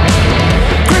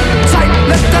 Grip tight,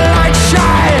 let the light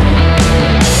shine,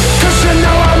 'cause you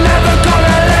know I'm never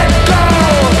gonna let go.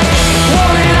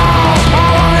 Want it all, I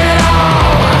want it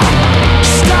all.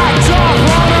 Stacked up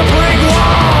on a brick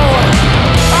wall.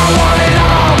 I want it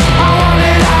all, I want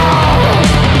it all.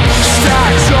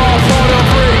 Stacked up on a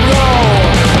brick wall.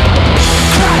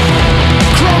 Crack,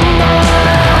 crumble,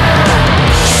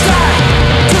 stack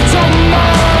to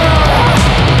tumble.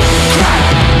 Crack,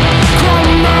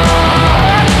 crumble,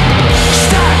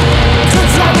 stack to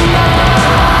tumble.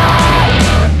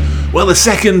 Well, the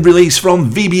second release from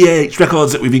VBAH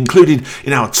Records that we've included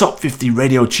in our top 50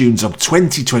 radio tunes of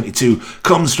 2022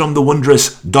 comes from the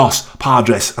wondrous Dos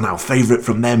Padres, and our favourite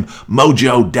from them,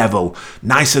 Mojo Devil.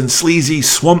 Nice and sleazy,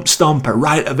 swamp stomp, a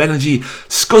riot of energy,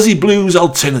 scuzzy blues,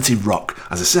 alternative rock.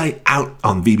 As I say, out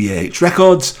on VBAH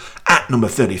Records. At number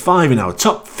 35 in our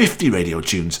top 50 radio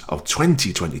tunes of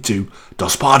 2022,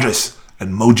 Dos Padres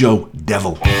and Mojo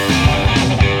Devil.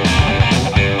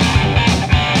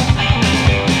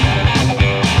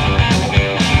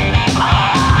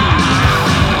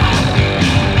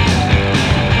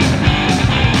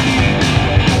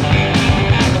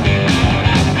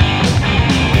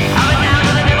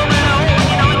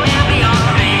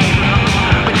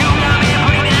 But you got me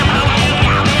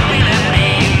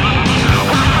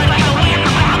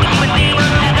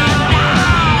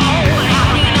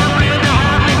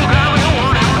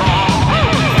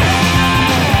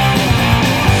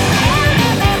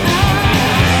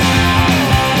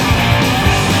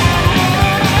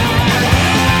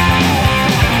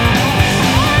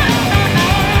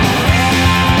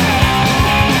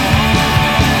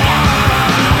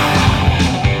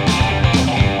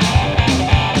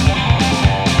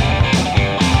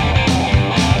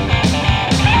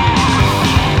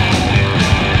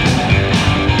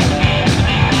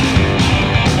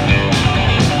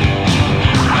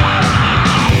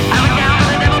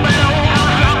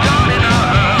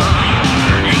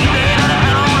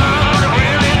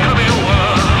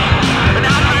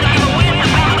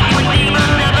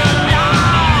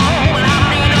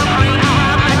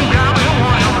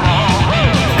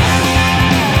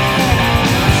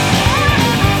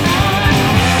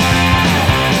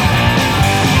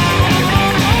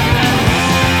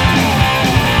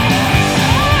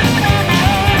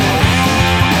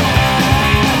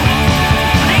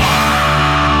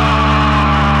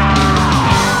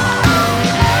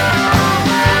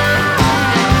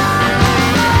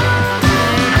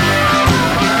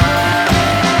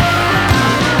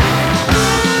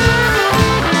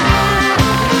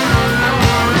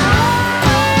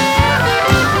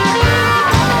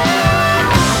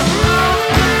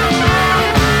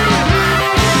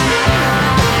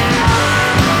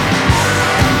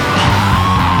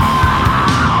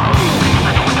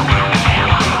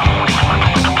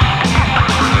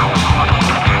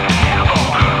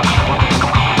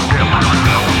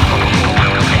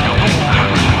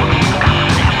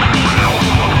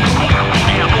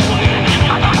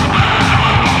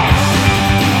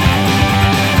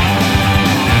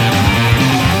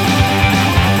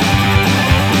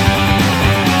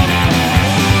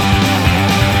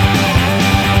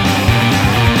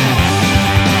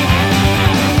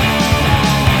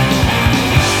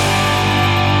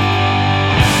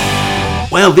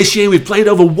Well, this year we've played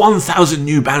over 1,000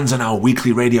 new bands on our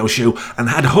weekly radio show and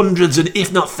had hundreds and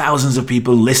if not thousands of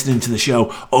people listening to the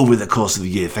show over the course of the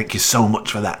year. Thank you so much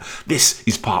for that. This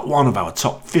is part one of our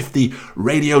top 50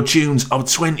 radio tunes of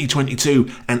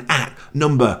 2022, and at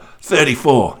number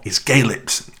 34 is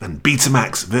Gaelips and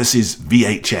Betamax versus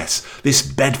VHS. This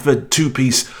Bedford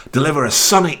two-piece deliver a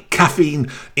sonic,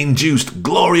 caffeine-induced,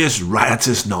 glorious,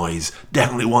 riotous noise.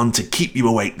 Definitely one to keep you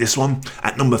awake, this one.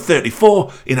 At number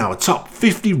 34 in our top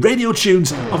 50 radio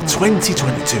tunes of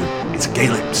 2022, it's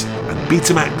Gaelips and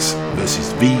Betamax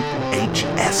versus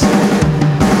VHS.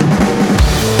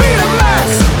 Betamax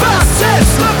versus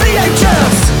the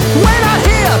VHS. When I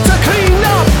hear to clean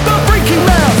up the freaking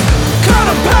mouth, cut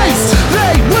and paste,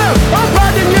 they will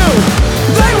abandon you.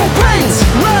 They will paint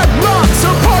red marks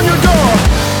upon your door.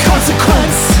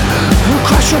 Consequence,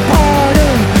 crash your party.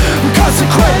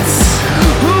 Consequence,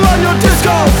 on your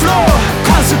disco floor.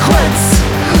 Consequence,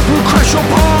 crash your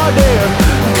party.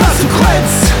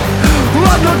 Consequence,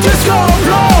 on your disco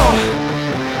floor.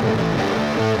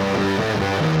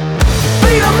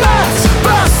 Betamax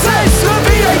versus the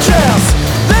VHS.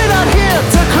 They're not here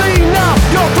to clean up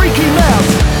your freaky mouth.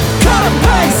 Cut and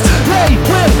paste, they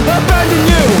will abandon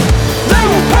you. They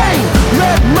will paint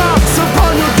red marks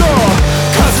upon your door.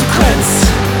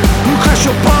 Consequence, crash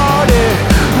your party.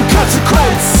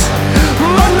 Consequence,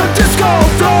 on the disco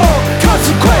floor.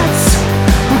 Consequence,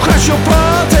 crash your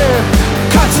party.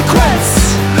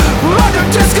 Consequence, on the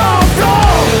disco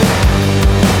floor.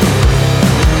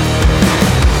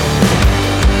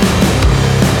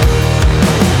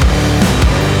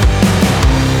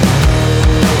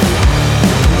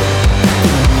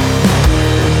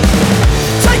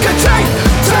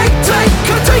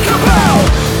 Take a bow.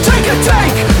 Take a take a bow. Take a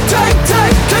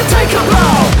take a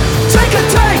bow. Take a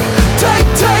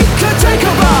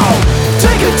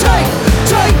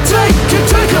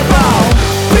take a bow.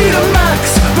 Betamax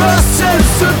versus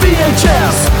the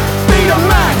VHS.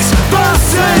 Betamax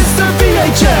versus the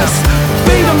VHS.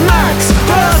 Betamax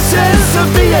versus the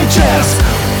VHS.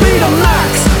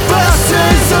 Betamax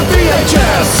versus the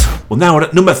VHS. Well, now we're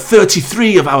at number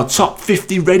 33 of our top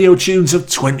 50 radio tunes of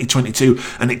 2022,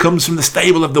 and it comes from the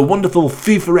stable of the wonderful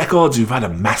FIFA Records, who've had a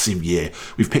massive year.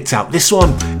 We've picked out this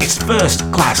one. It's First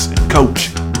Class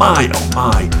Coach. My oh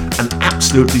my, an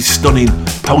absolutely stunning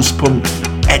post-punk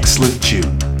excellent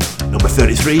tune. Number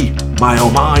 33, My oh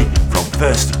my, from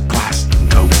First Class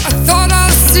Coach. I thought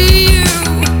I'd see you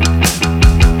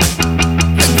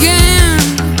again.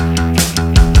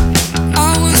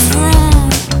 I was wrong.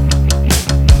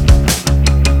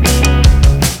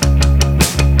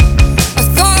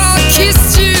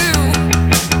 Kissed you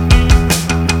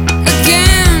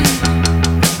again.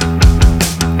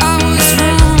 I was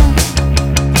wrong.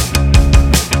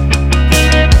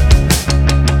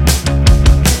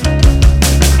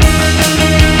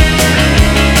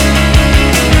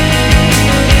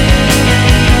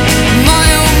 My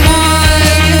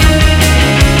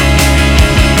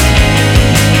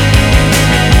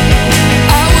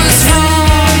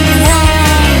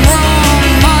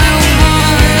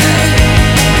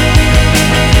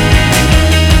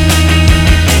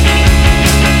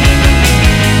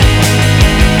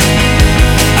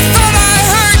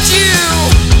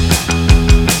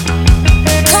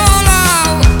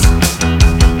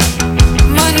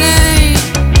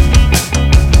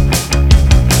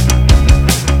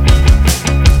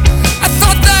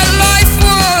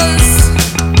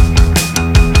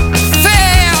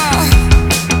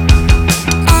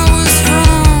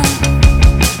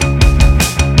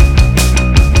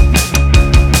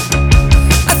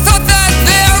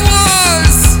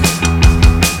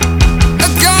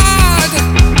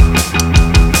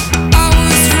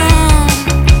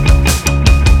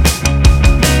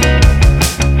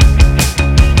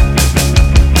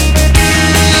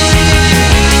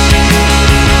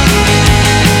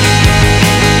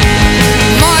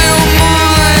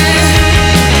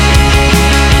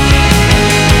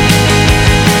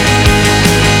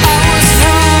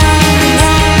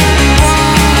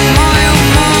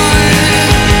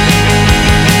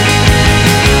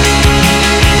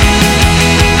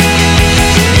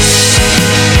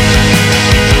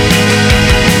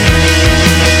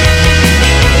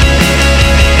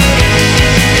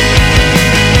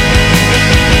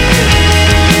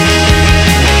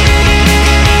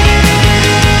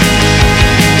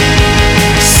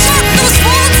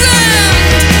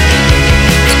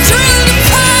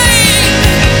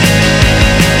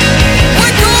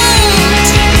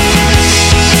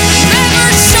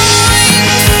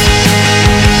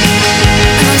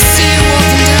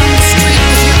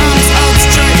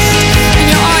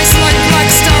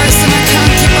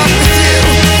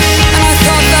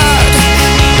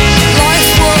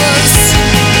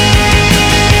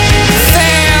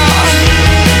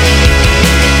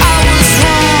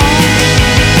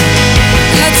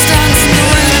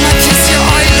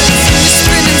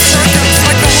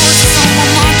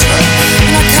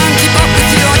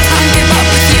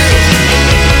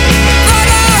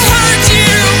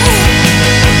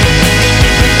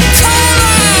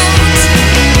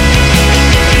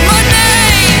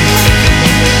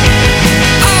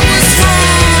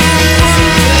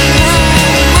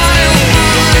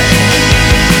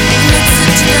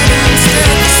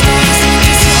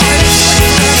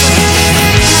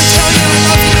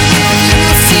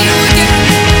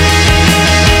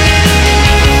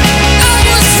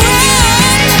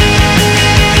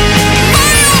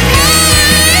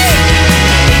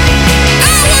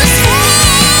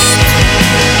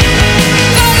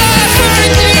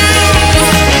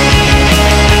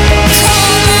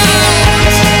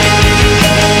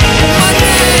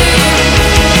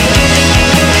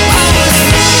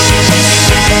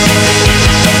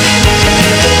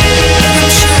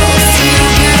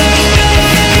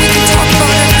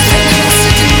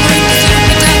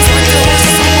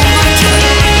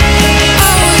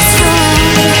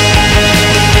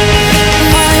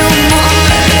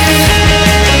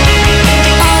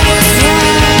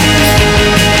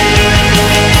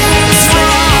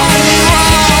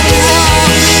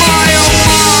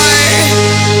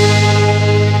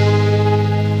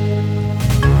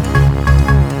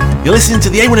You're listening to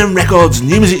the A1M Records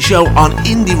New Music Show on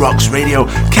Indie Rocks Radio,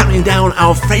 counting down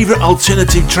our favourite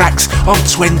alternative tracks of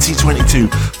 2022.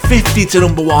 50 to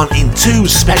number 1 in 2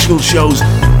 special shows.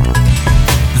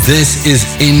 This is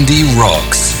Indie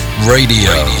Rocks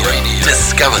Radio.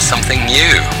 Discover something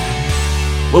new.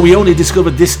 Well, we only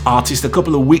discovered this artist a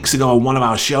couple of weeks ago on one of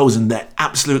our shows, and their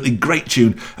absolutely great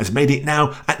tune has made it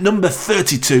now at number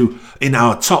 32 in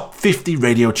our top 50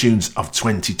 radio tunes of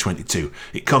 2022.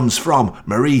 It comes from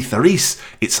Marie Therese.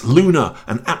 It's Luna,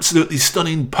 an absolutely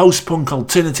stunning post-punk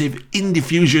alternative indie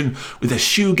fusion with a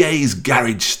shoegaze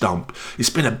garage stomp. It's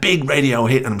been a big radio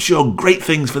hit, and I'm sure great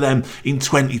things for them in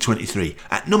 2023.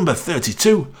 At number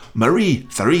 32, Marie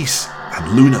Therese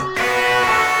and Luna.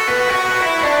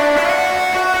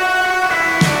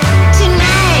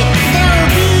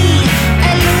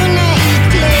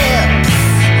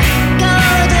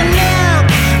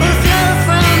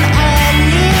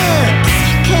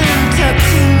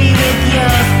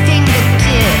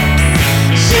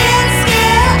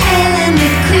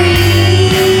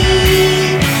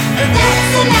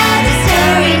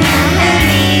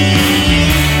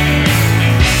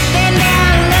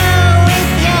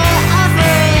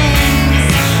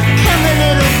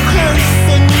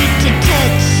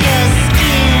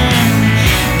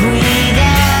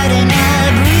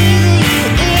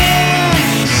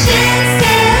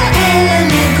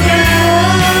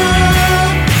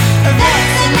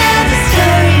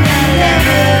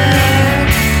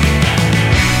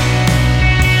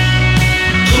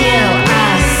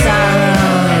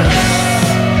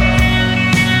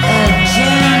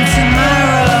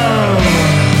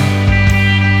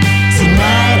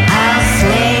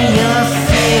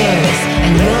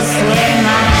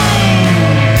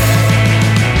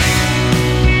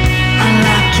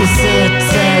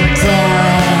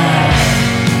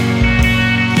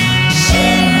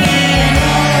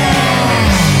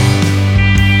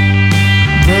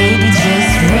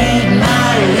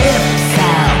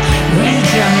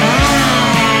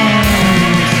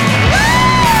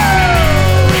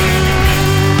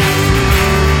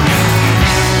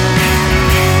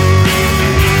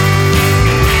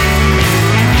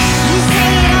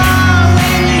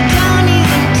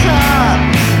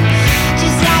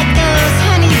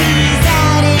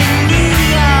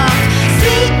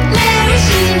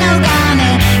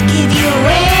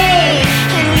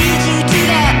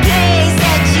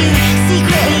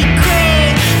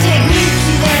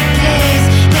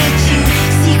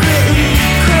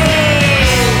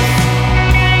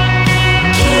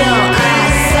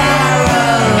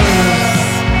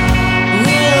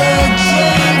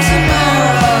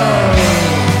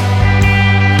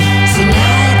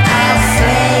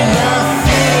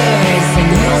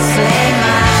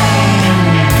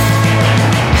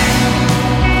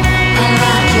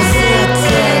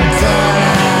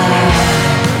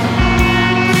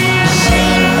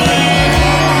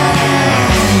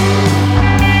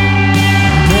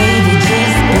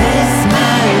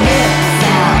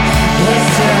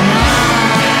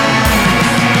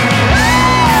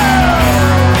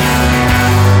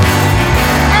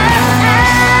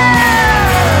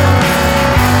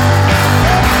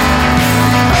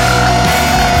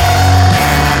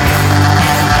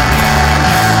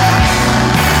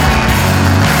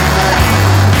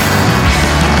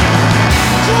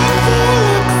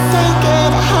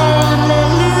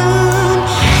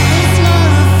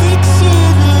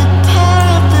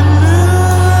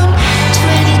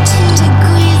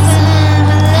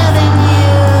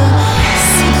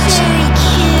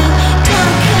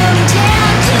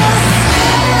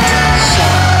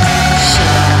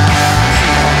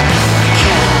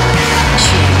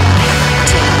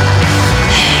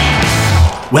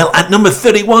 Well, at number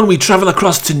 31, we travel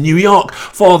across to New York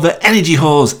for the Energy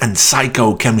Whores and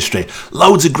Psycho Chemistry.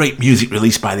 Loads of great music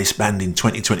released by this band in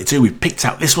 2022. We've picked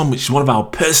out this one, which is one of our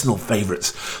personal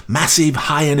favourites. Massive,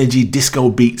 high-energy disco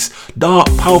beats, dark,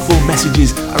 powerful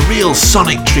messages, a real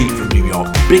sonic treat from New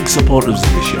York. Big supporters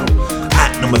of the show.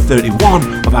 At number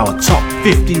 31 of our top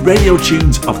 50 radio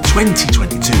tunes of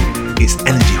 2022 is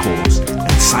Energy Whores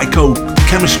and Psycho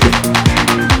Chemistry.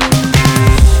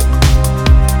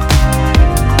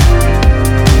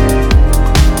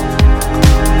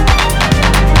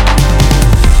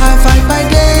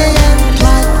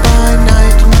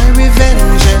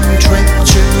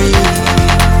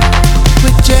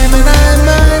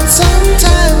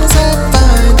 Sometimes I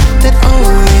find that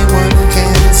only one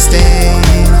can stay.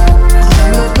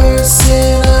 I'm a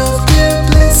person of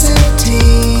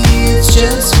duplicity. It's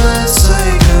just my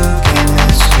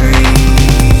psychochemistry.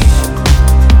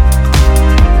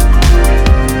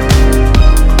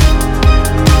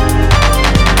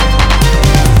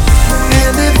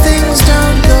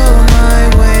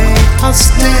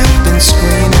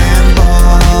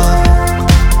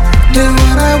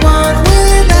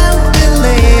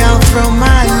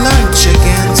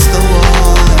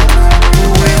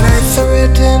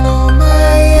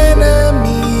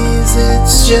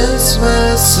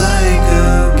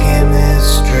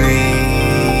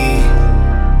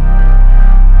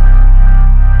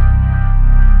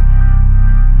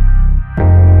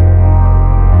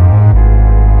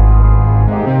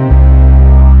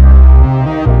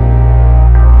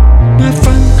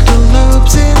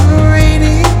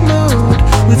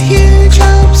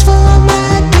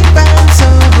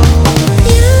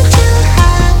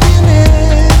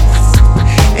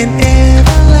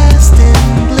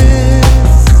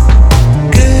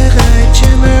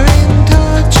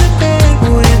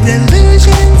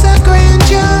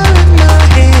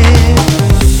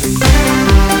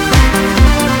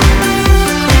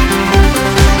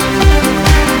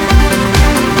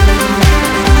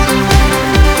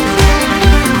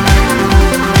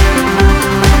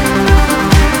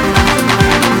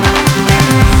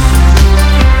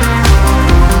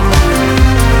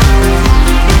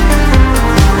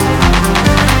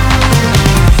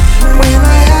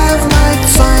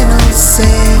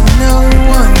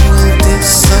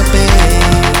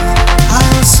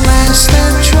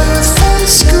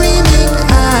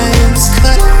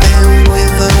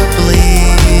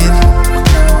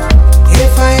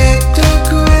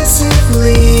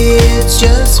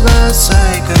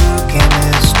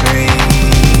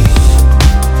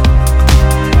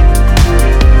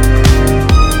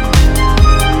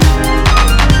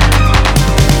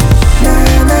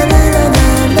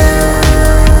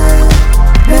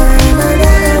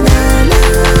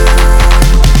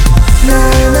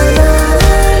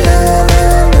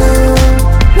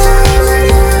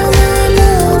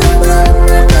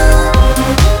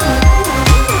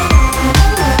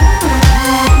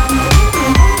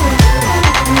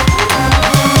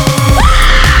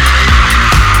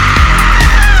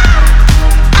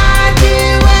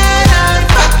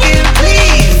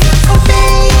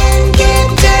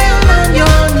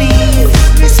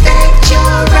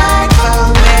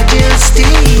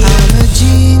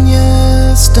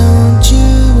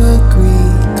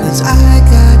 'cause I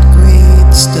got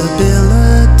great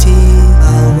stability.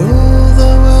 I'll rule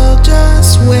the world,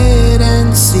 just wait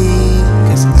and see,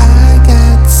 'cause I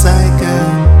got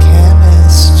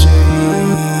psychochemistry.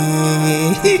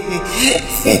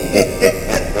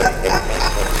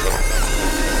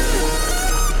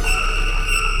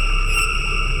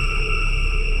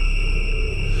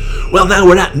 Well, now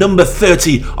we're at number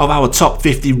 30 of our top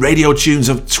 50 radio tunes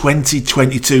of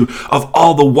 2022. Of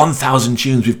all the 1,000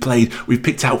 tunes we've played, we've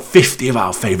picked out 50 of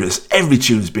our favourites. Every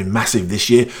tune's been massive this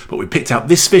year, but we picked out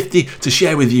this 50 to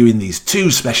share with you in these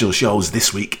two special shows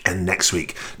this week and next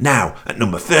week. Now, at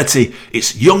number 30,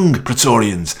 it's Young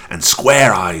Praetorians and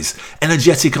Square Eyes.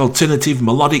 Energetic alternative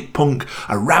melodic punk,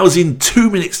 a rousing 2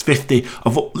 minutes 50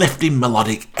 of uplifting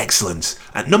melodic excellence.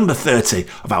 At number 30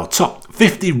 of our top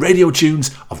 50 radio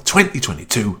tunes of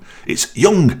 2022, it's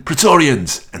Young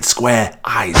Praetorians and Square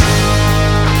Eyes.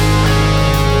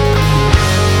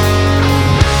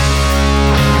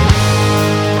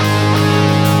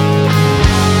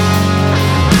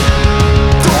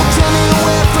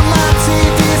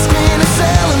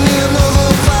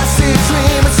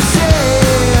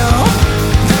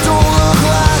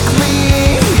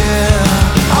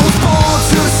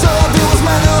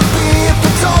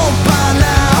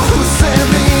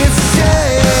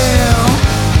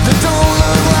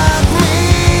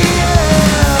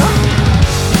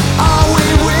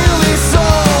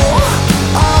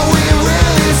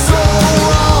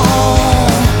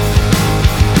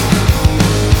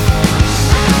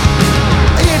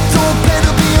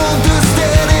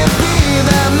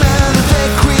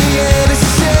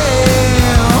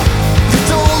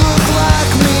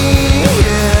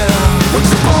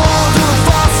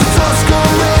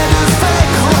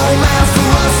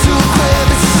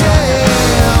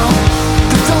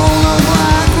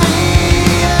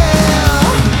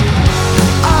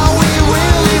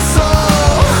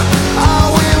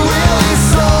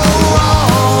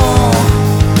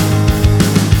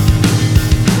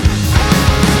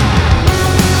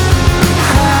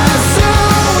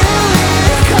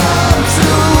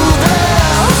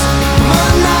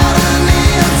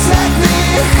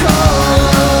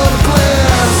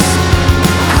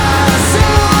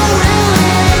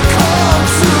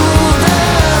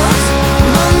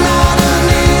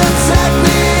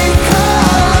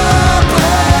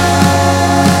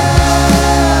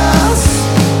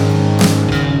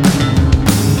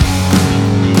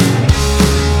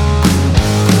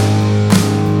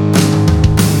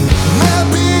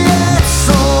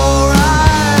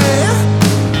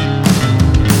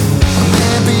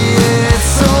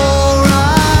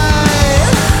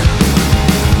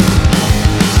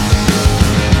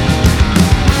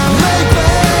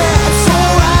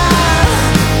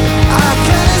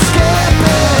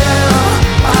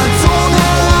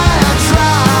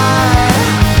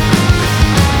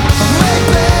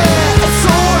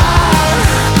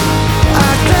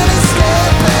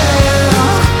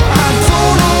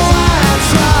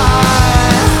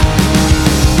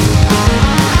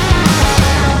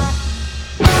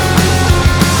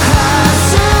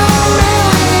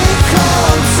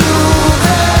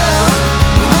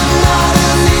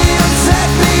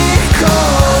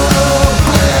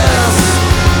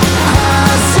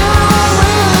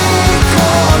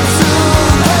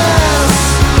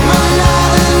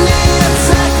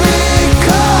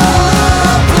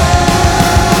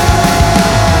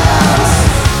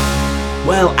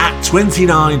 Well, at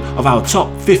 29 of our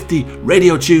top 50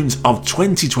 radio tunes of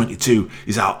 2022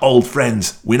 is our old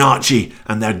friends Winarchi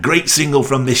and their great single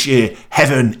from this year,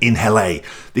 Heaven in LA.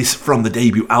 This from the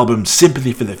debut album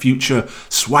Sympathy for the Future,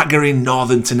 swaggering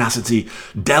northern tenacity,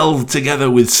 delved together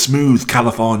with smooth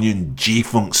Californian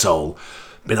G-funk soul.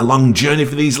 Been a long journey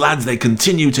for these lads, they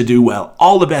continue to do well.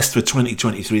 All the best for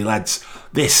 2023, lads.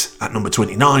 This, at number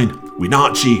 29,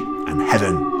 Winarchi and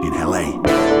Heaven in LA.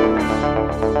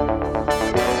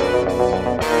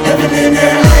 Heaven in LA.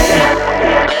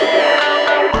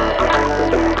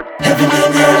 Heaven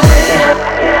in LA.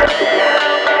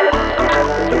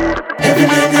 Heaven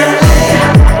in LA.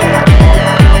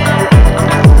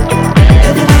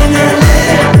 Heaven in LA.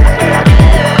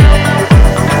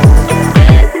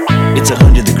 It's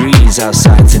 100 degrees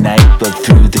outside tonight, but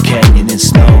through the canyon it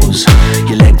snows.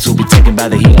 Your legs will be taken by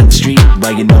the heat on the street,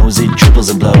 while your nose it dribbles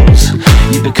and blows.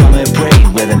 You become a prey,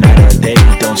 whether night or day.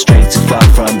 Don't stray too far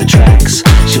from the tracks.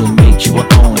 She'll make you her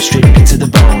own, strip you to the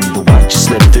bone, but watch you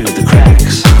slip through the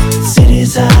cracks.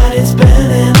 City's hot, it's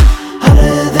burning,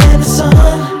 hotter than the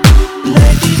sun.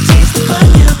 Life you taste upon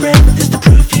your breath is the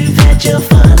proof you've had your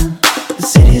fun. The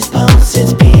city's pulse,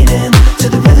 it's beating to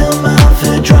the rhythm of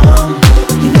her drum.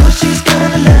 You know she's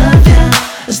gonna love you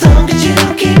as long as you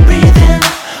keep breathing.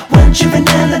 Once you're an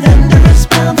island under a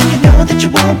spell, then you know that you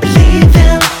won't believe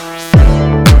him.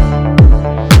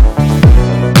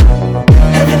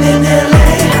 Heaven in LA.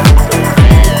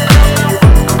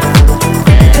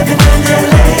 Heaven in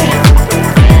LA.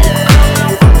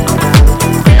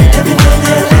 Heaven in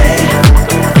LA.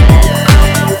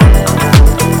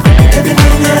 Heaven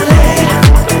in LA.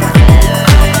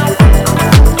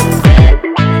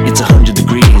 It's 100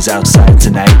 degrees outside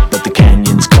tonight, but the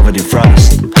canyon's covered in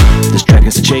frost. There's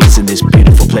dragons to chase in this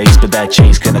beautiful place, but that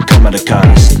chase gonna come at a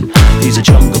cost. These are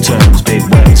jungle terms, big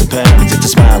words and perms. It's a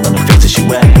smile on her face that she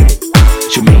wear.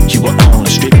 She'll make you her own,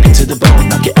 strip you to the bone,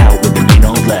 knock you out with a mean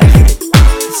old left.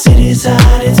 The city's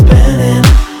hot, it's burning,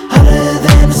 hotter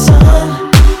than the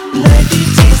sun. The life you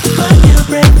taste upon your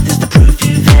breath is the proof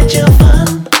you've had your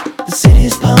fun. The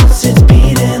city's pulse, it's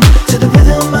beating to the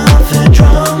rhythm of her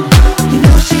drum. You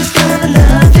know she's gonna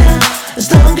love you as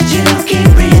long as you keep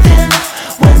breathing.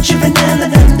 Once you're an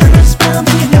island under a spell,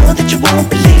 then you know that you won't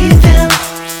believe him.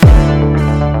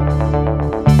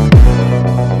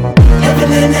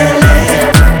 Heaven in LA.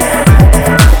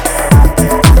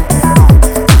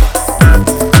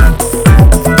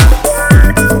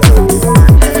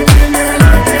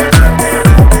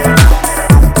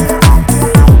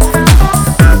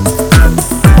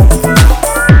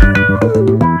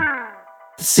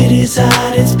 The city's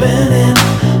hot, it's burning,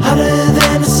 hotter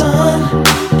than the sun.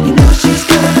 You know she's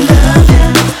gonna love you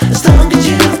as long as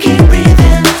you keep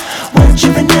breathing. Once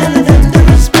you're an island under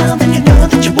a spell, then you know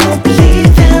that you won't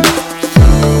believe him.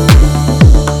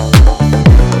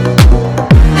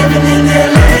 Heaven in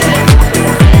LA.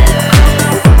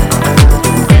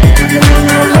 Heaven in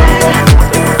LA.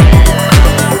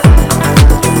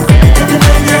 Heaven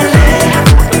in LA.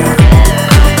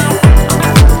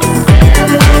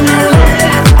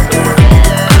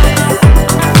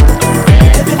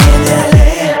 Heaven in LA.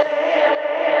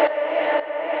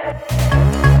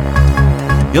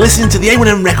 You're listening to the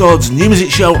A1M Records New Music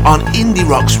Show on Indie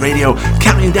Rocks Radio,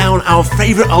 counting down our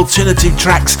favourite alternative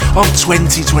tracks of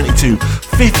 2022.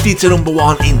 50 to number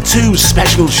 1 in 2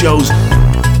 special shows.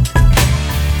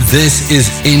 This is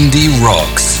Indie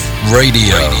Rocks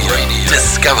Radio.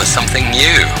 Discover something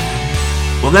new.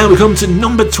 Well, now we come to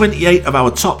number 28 of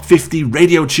our top 50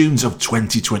 radio tunes of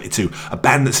 2022. A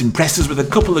band that's impressed us with a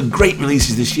couple of great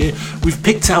releases this year. We've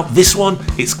picked out this one.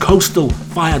 It's Coastal,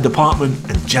 Fire Department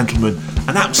and Gentleman.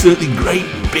 An absolutely great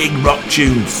big rock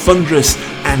tune, thunderous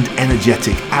and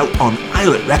energetic, out on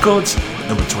Islet Records,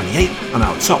 number 28 on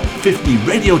our top 50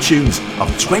 radio tunes of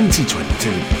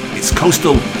 2022. It's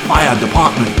Coastal, Fire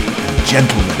Department and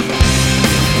Gentleman.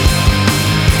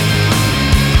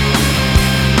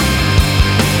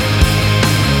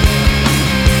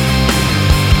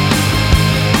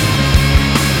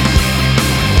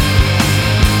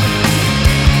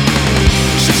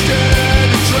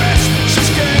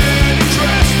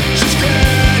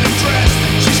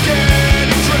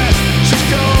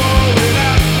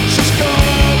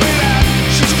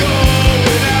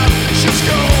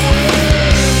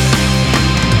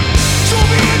 So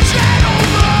be a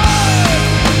gentleman.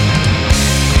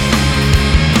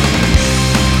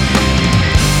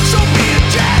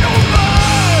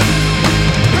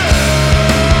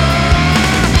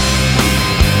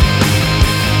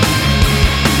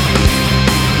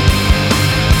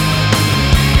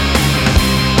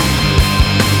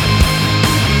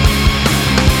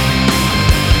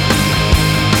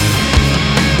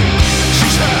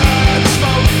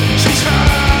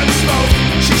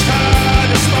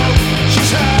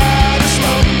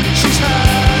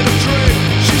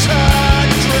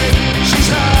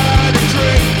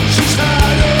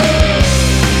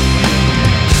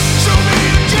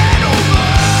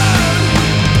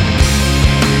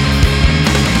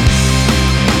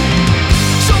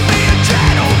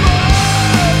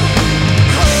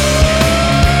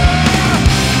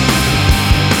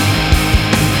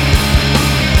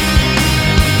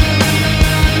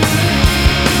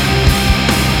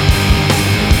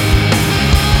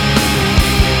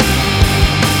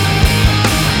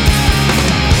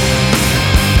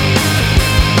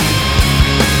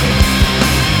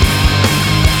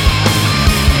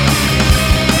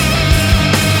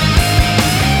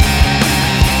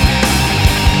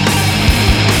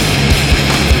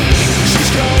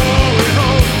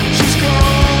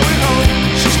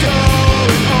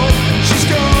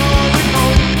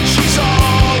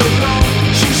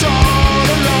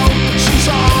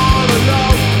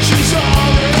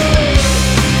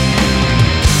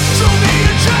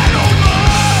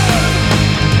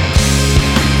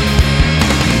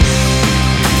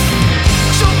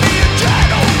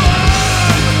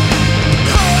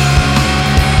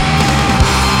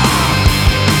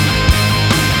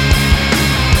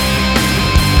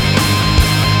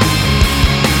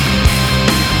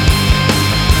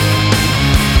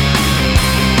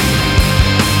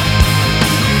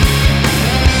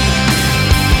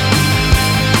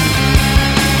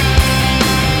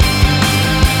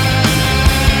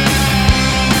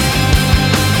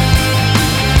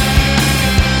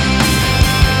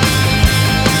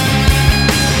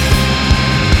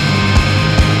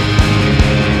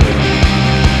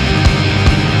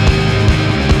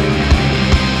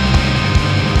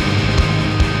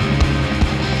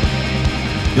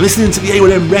 You're listening to the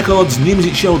A1M Records New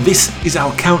Music Show. This is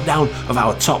our countdown of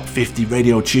our top 50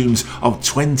 radio tunes of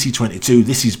 2022.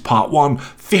 This is part 1,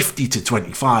 50 to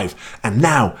 25. And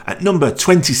now, at number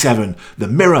 27, The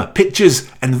Mirror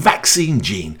Pictures and Vaccine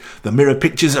Gene. The Mirror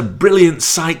Pictures are brilliant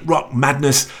psych rock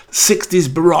madness,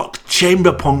 60s baroque,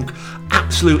 chamber punk,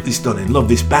 absolutely stunning. Love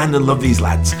this band and love these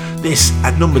lads. This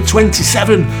at number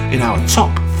 27 in our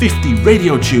top 50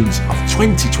 radio tunes of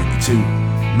 2022.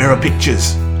 Mirror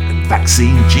Pictures and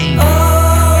Vaccine Gene.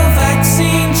 Oh,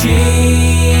 Vaccine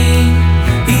Gene.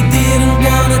 He didn't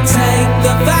want to take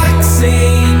the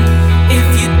vaccine.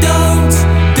 If you don't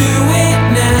do it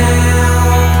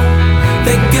now,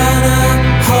 they're gonna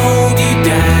hold you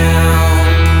down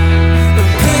and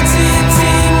put it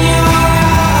in your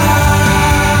arm,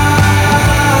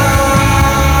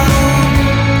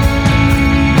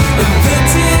 and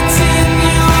put it in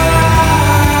your arm.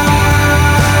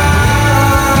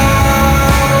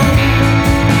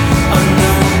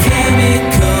 Unknown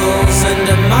chemicals and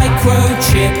a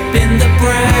microchip in the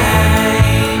brain.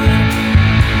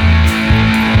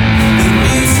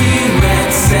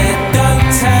 Said don't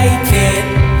take it,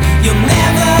 you'll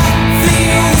never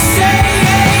feel the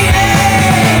same.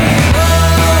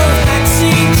 Oh,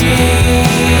 vaccine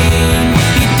gene.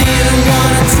 He didn't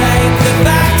want to take the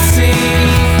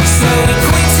vaccine, so he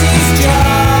quit his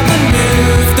job and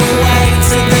moved away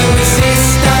to the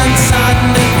resistance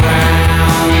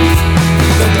underground.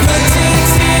 But put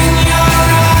it in your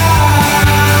arm.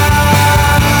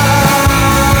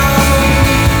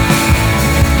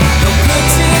 But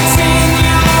put it in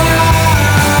your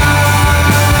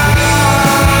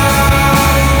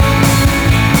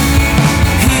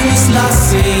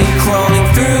seen crawling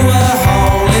through a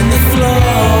hole in the floor.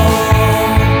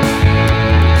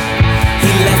 He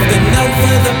left a note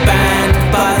for the band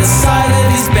by the side of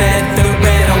his bed that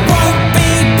read, I won't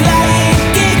be playing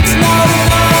gigs no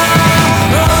more.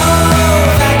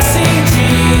 Oh, Vaccine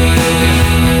Gene,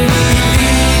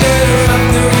 leader of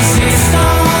the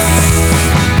resistance.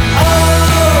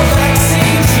 Oh,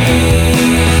 Vaccine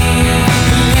Gene,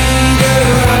 leader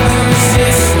of the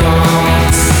resistance.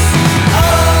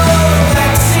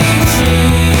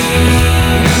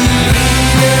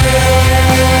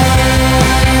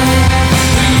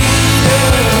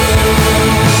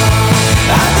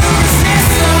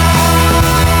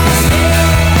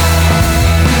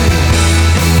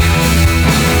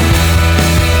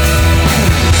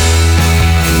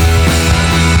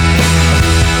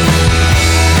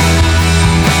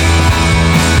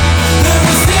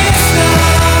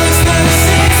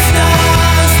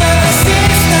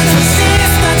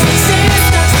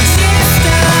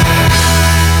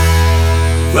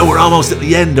 Well, we're almost at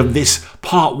the end of this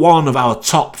part 1 of our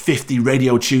top 50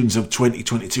 radio tunes of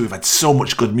 2022. We've had so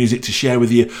much good music to share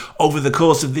with you over the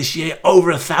course of this year,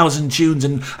 over 1,000 tunes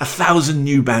and 1,000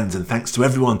 new bands, and thanks to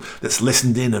everyone that's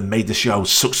listened in and made the show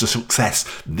such a success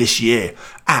this year.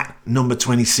 At number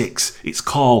 26, it's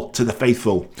Call to the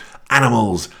Faithful.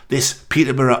 Animals, this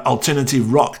Peterborough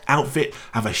alternative rock outfit,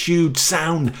 have a huge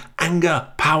sound, anger,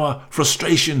 power,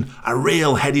 frustration, a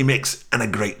real heady mix and a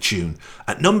great tune.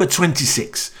 At number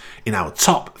 26 in our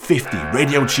top 50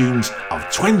 radio tunes of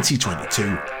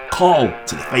 2022, Call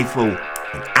to the Faithful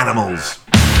and Animals.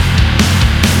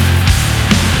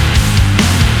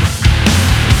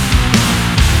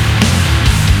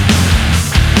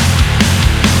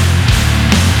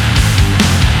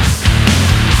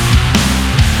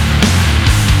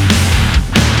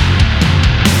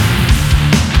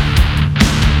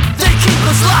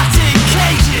 Locked in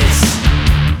cages,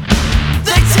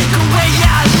 they take away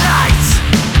our light.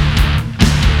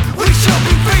 We should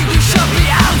be free, we should be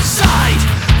outside.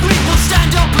 We will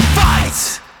stand up and fight.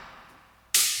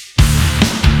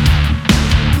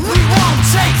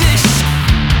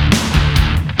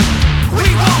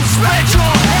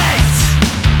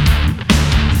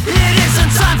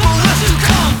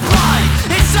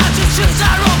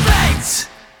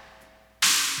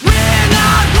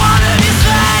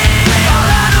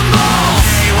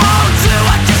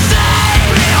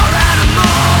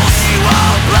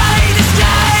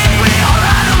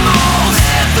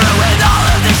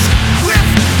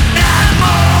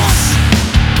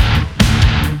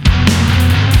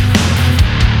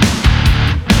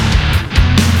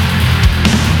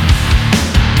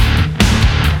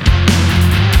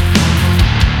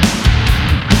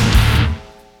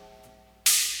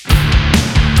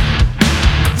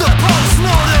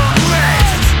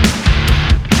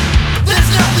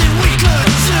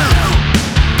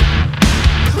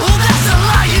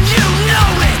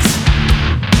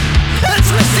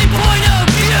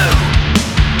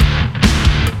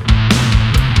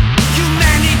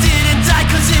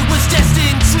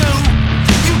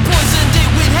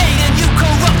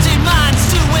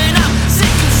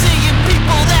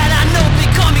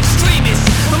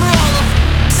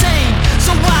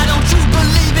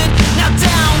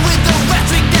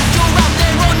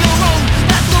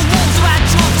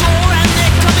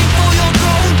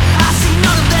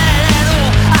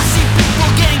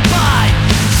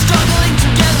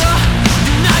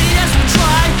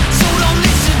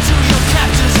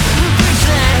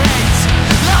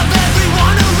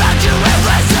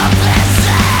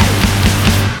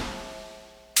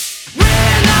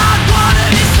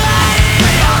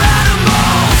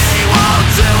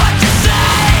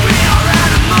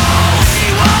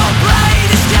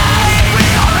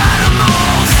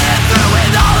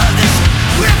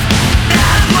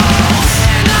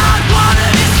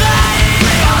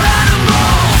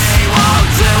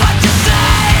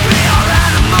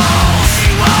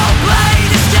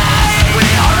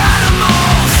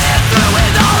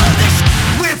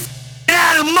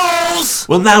 Records.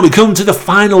 Well, now we come to the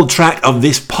final track of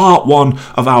this part one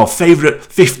of our favourite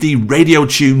 50 radio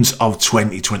tunes of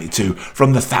 2022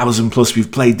 from the 1,000 plus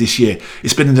we've played this year.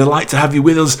 It's been a delight to have you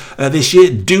with us this year.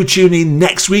 Do tune in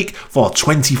next week for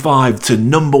 25 to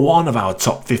number one of our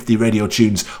top 50 radio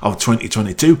tunes of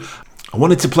 2022. I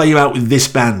wanted to play you out with this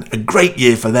band. A great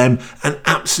year for them and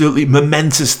absolutely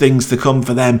momentous things to come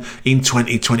for them in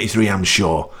 2023, I'm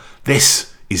sure.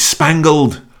 This is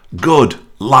Spangled Good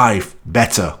Life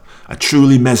Better, a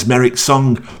truly mesmeric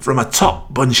song from a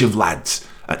top bunch of lads.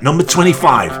 At number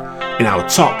 25 in our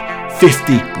top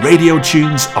 50 radio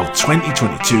tunes of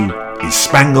 2022 is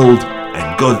Spangled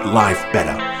and Good Life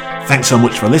Better. Thanks so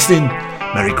much for listening.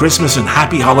 Merry Christmas and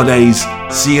happy holidays.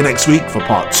 See you next week for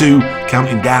part 2,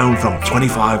 counting down from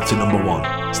 25 to number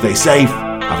 1. Stay safe.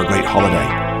 Have a great holiday.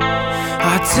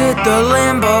 I did the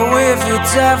limbo with the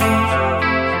devil,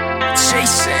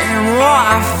 chasing what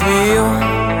I feel.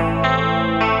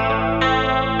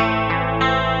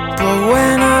 But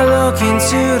when I look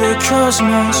into the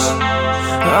cosmos,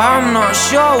 I'm not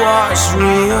sure what's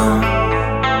real.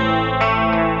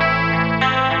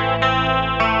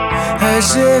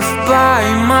 As if by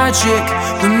magic,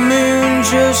 the moon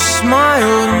just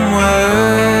smiled and waved.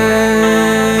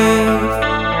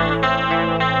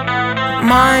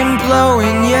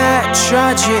 Mind-blowing yet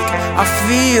tragic, I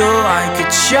feel like a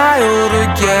child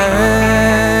again.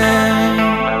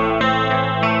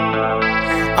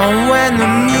 And when the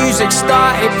music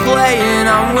started playing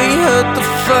and we heard the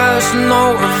first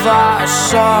note of our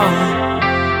song,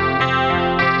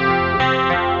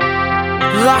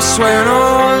 that's when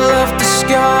all of the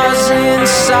scars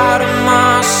inside of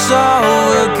my soul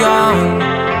were gone.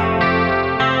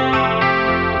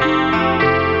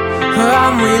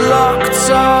 And we locked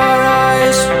our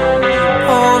eyes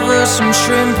over some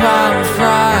shrimp and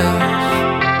fries.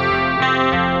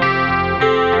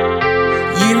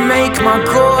 You make my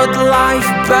good life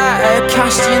better,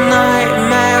 cast your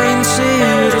nightmare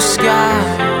into the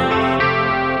sky.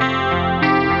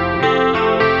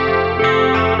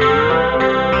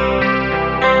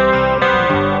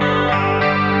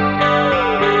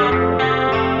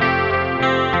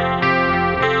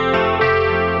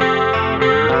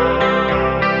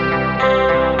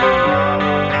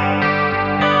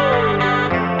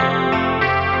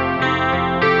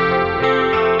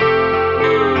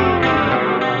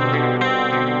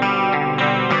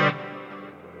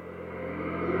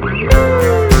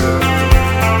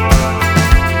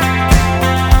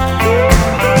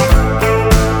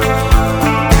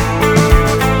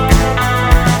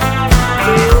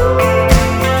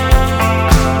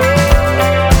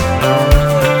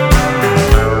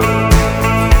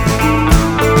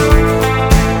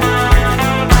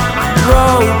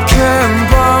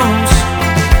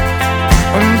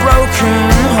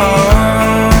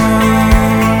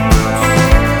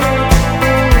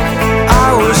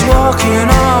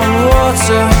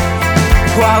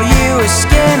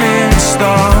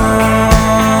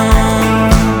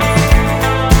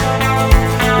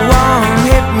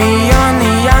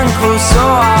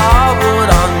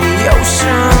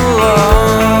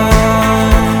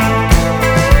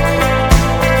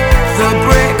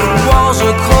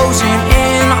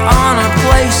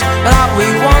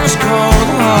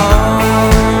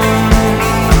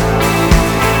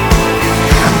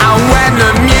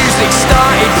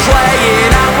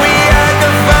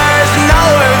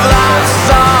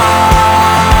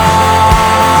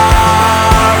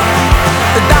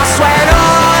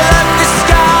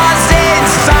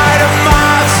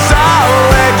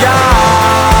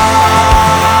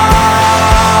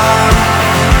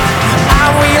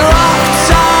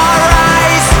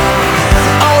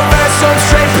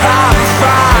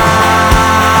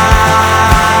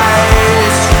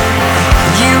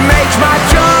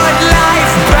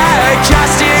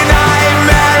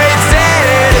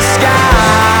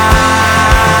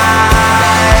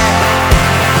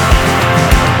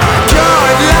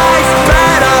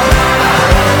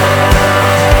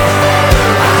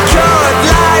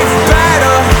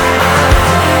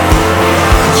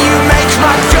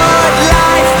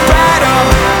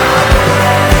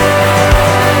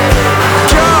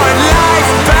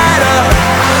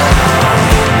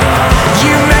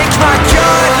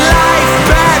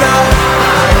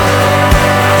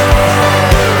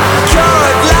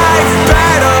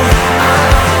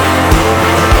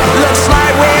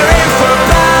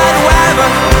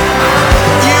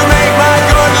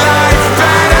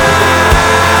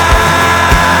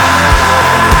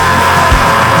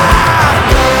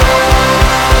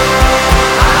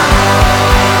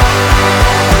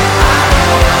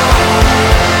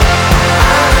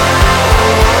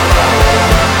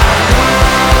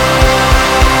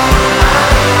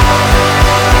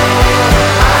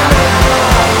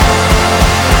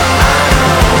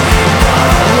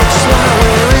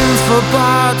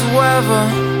 the weather.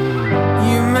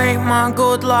 You make my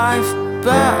good life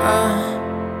better.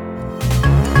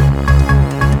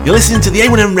 You're listening to the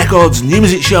A1M Records New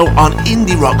Music Show on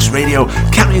Indie Rocks Radio,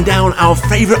 counting down our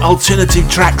favourite alternative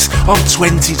tracks of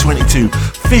 2022,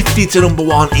 50 to number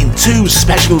 1 in 2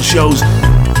 special shows.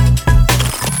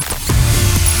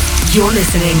 You're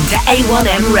listening to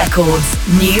A1M Records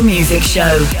New Music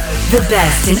Show. The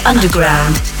best in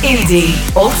underground, indie,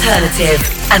 alternative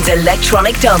and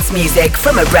electronic dance music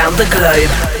from around the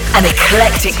globe. An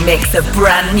eclectic mix of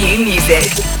brand new music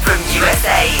from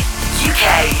USA,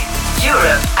 UK,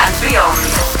 Europe and beyond.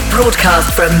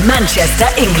 Broadcast from Manchester,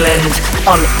 England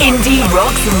on Indie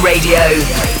Rocks Radio.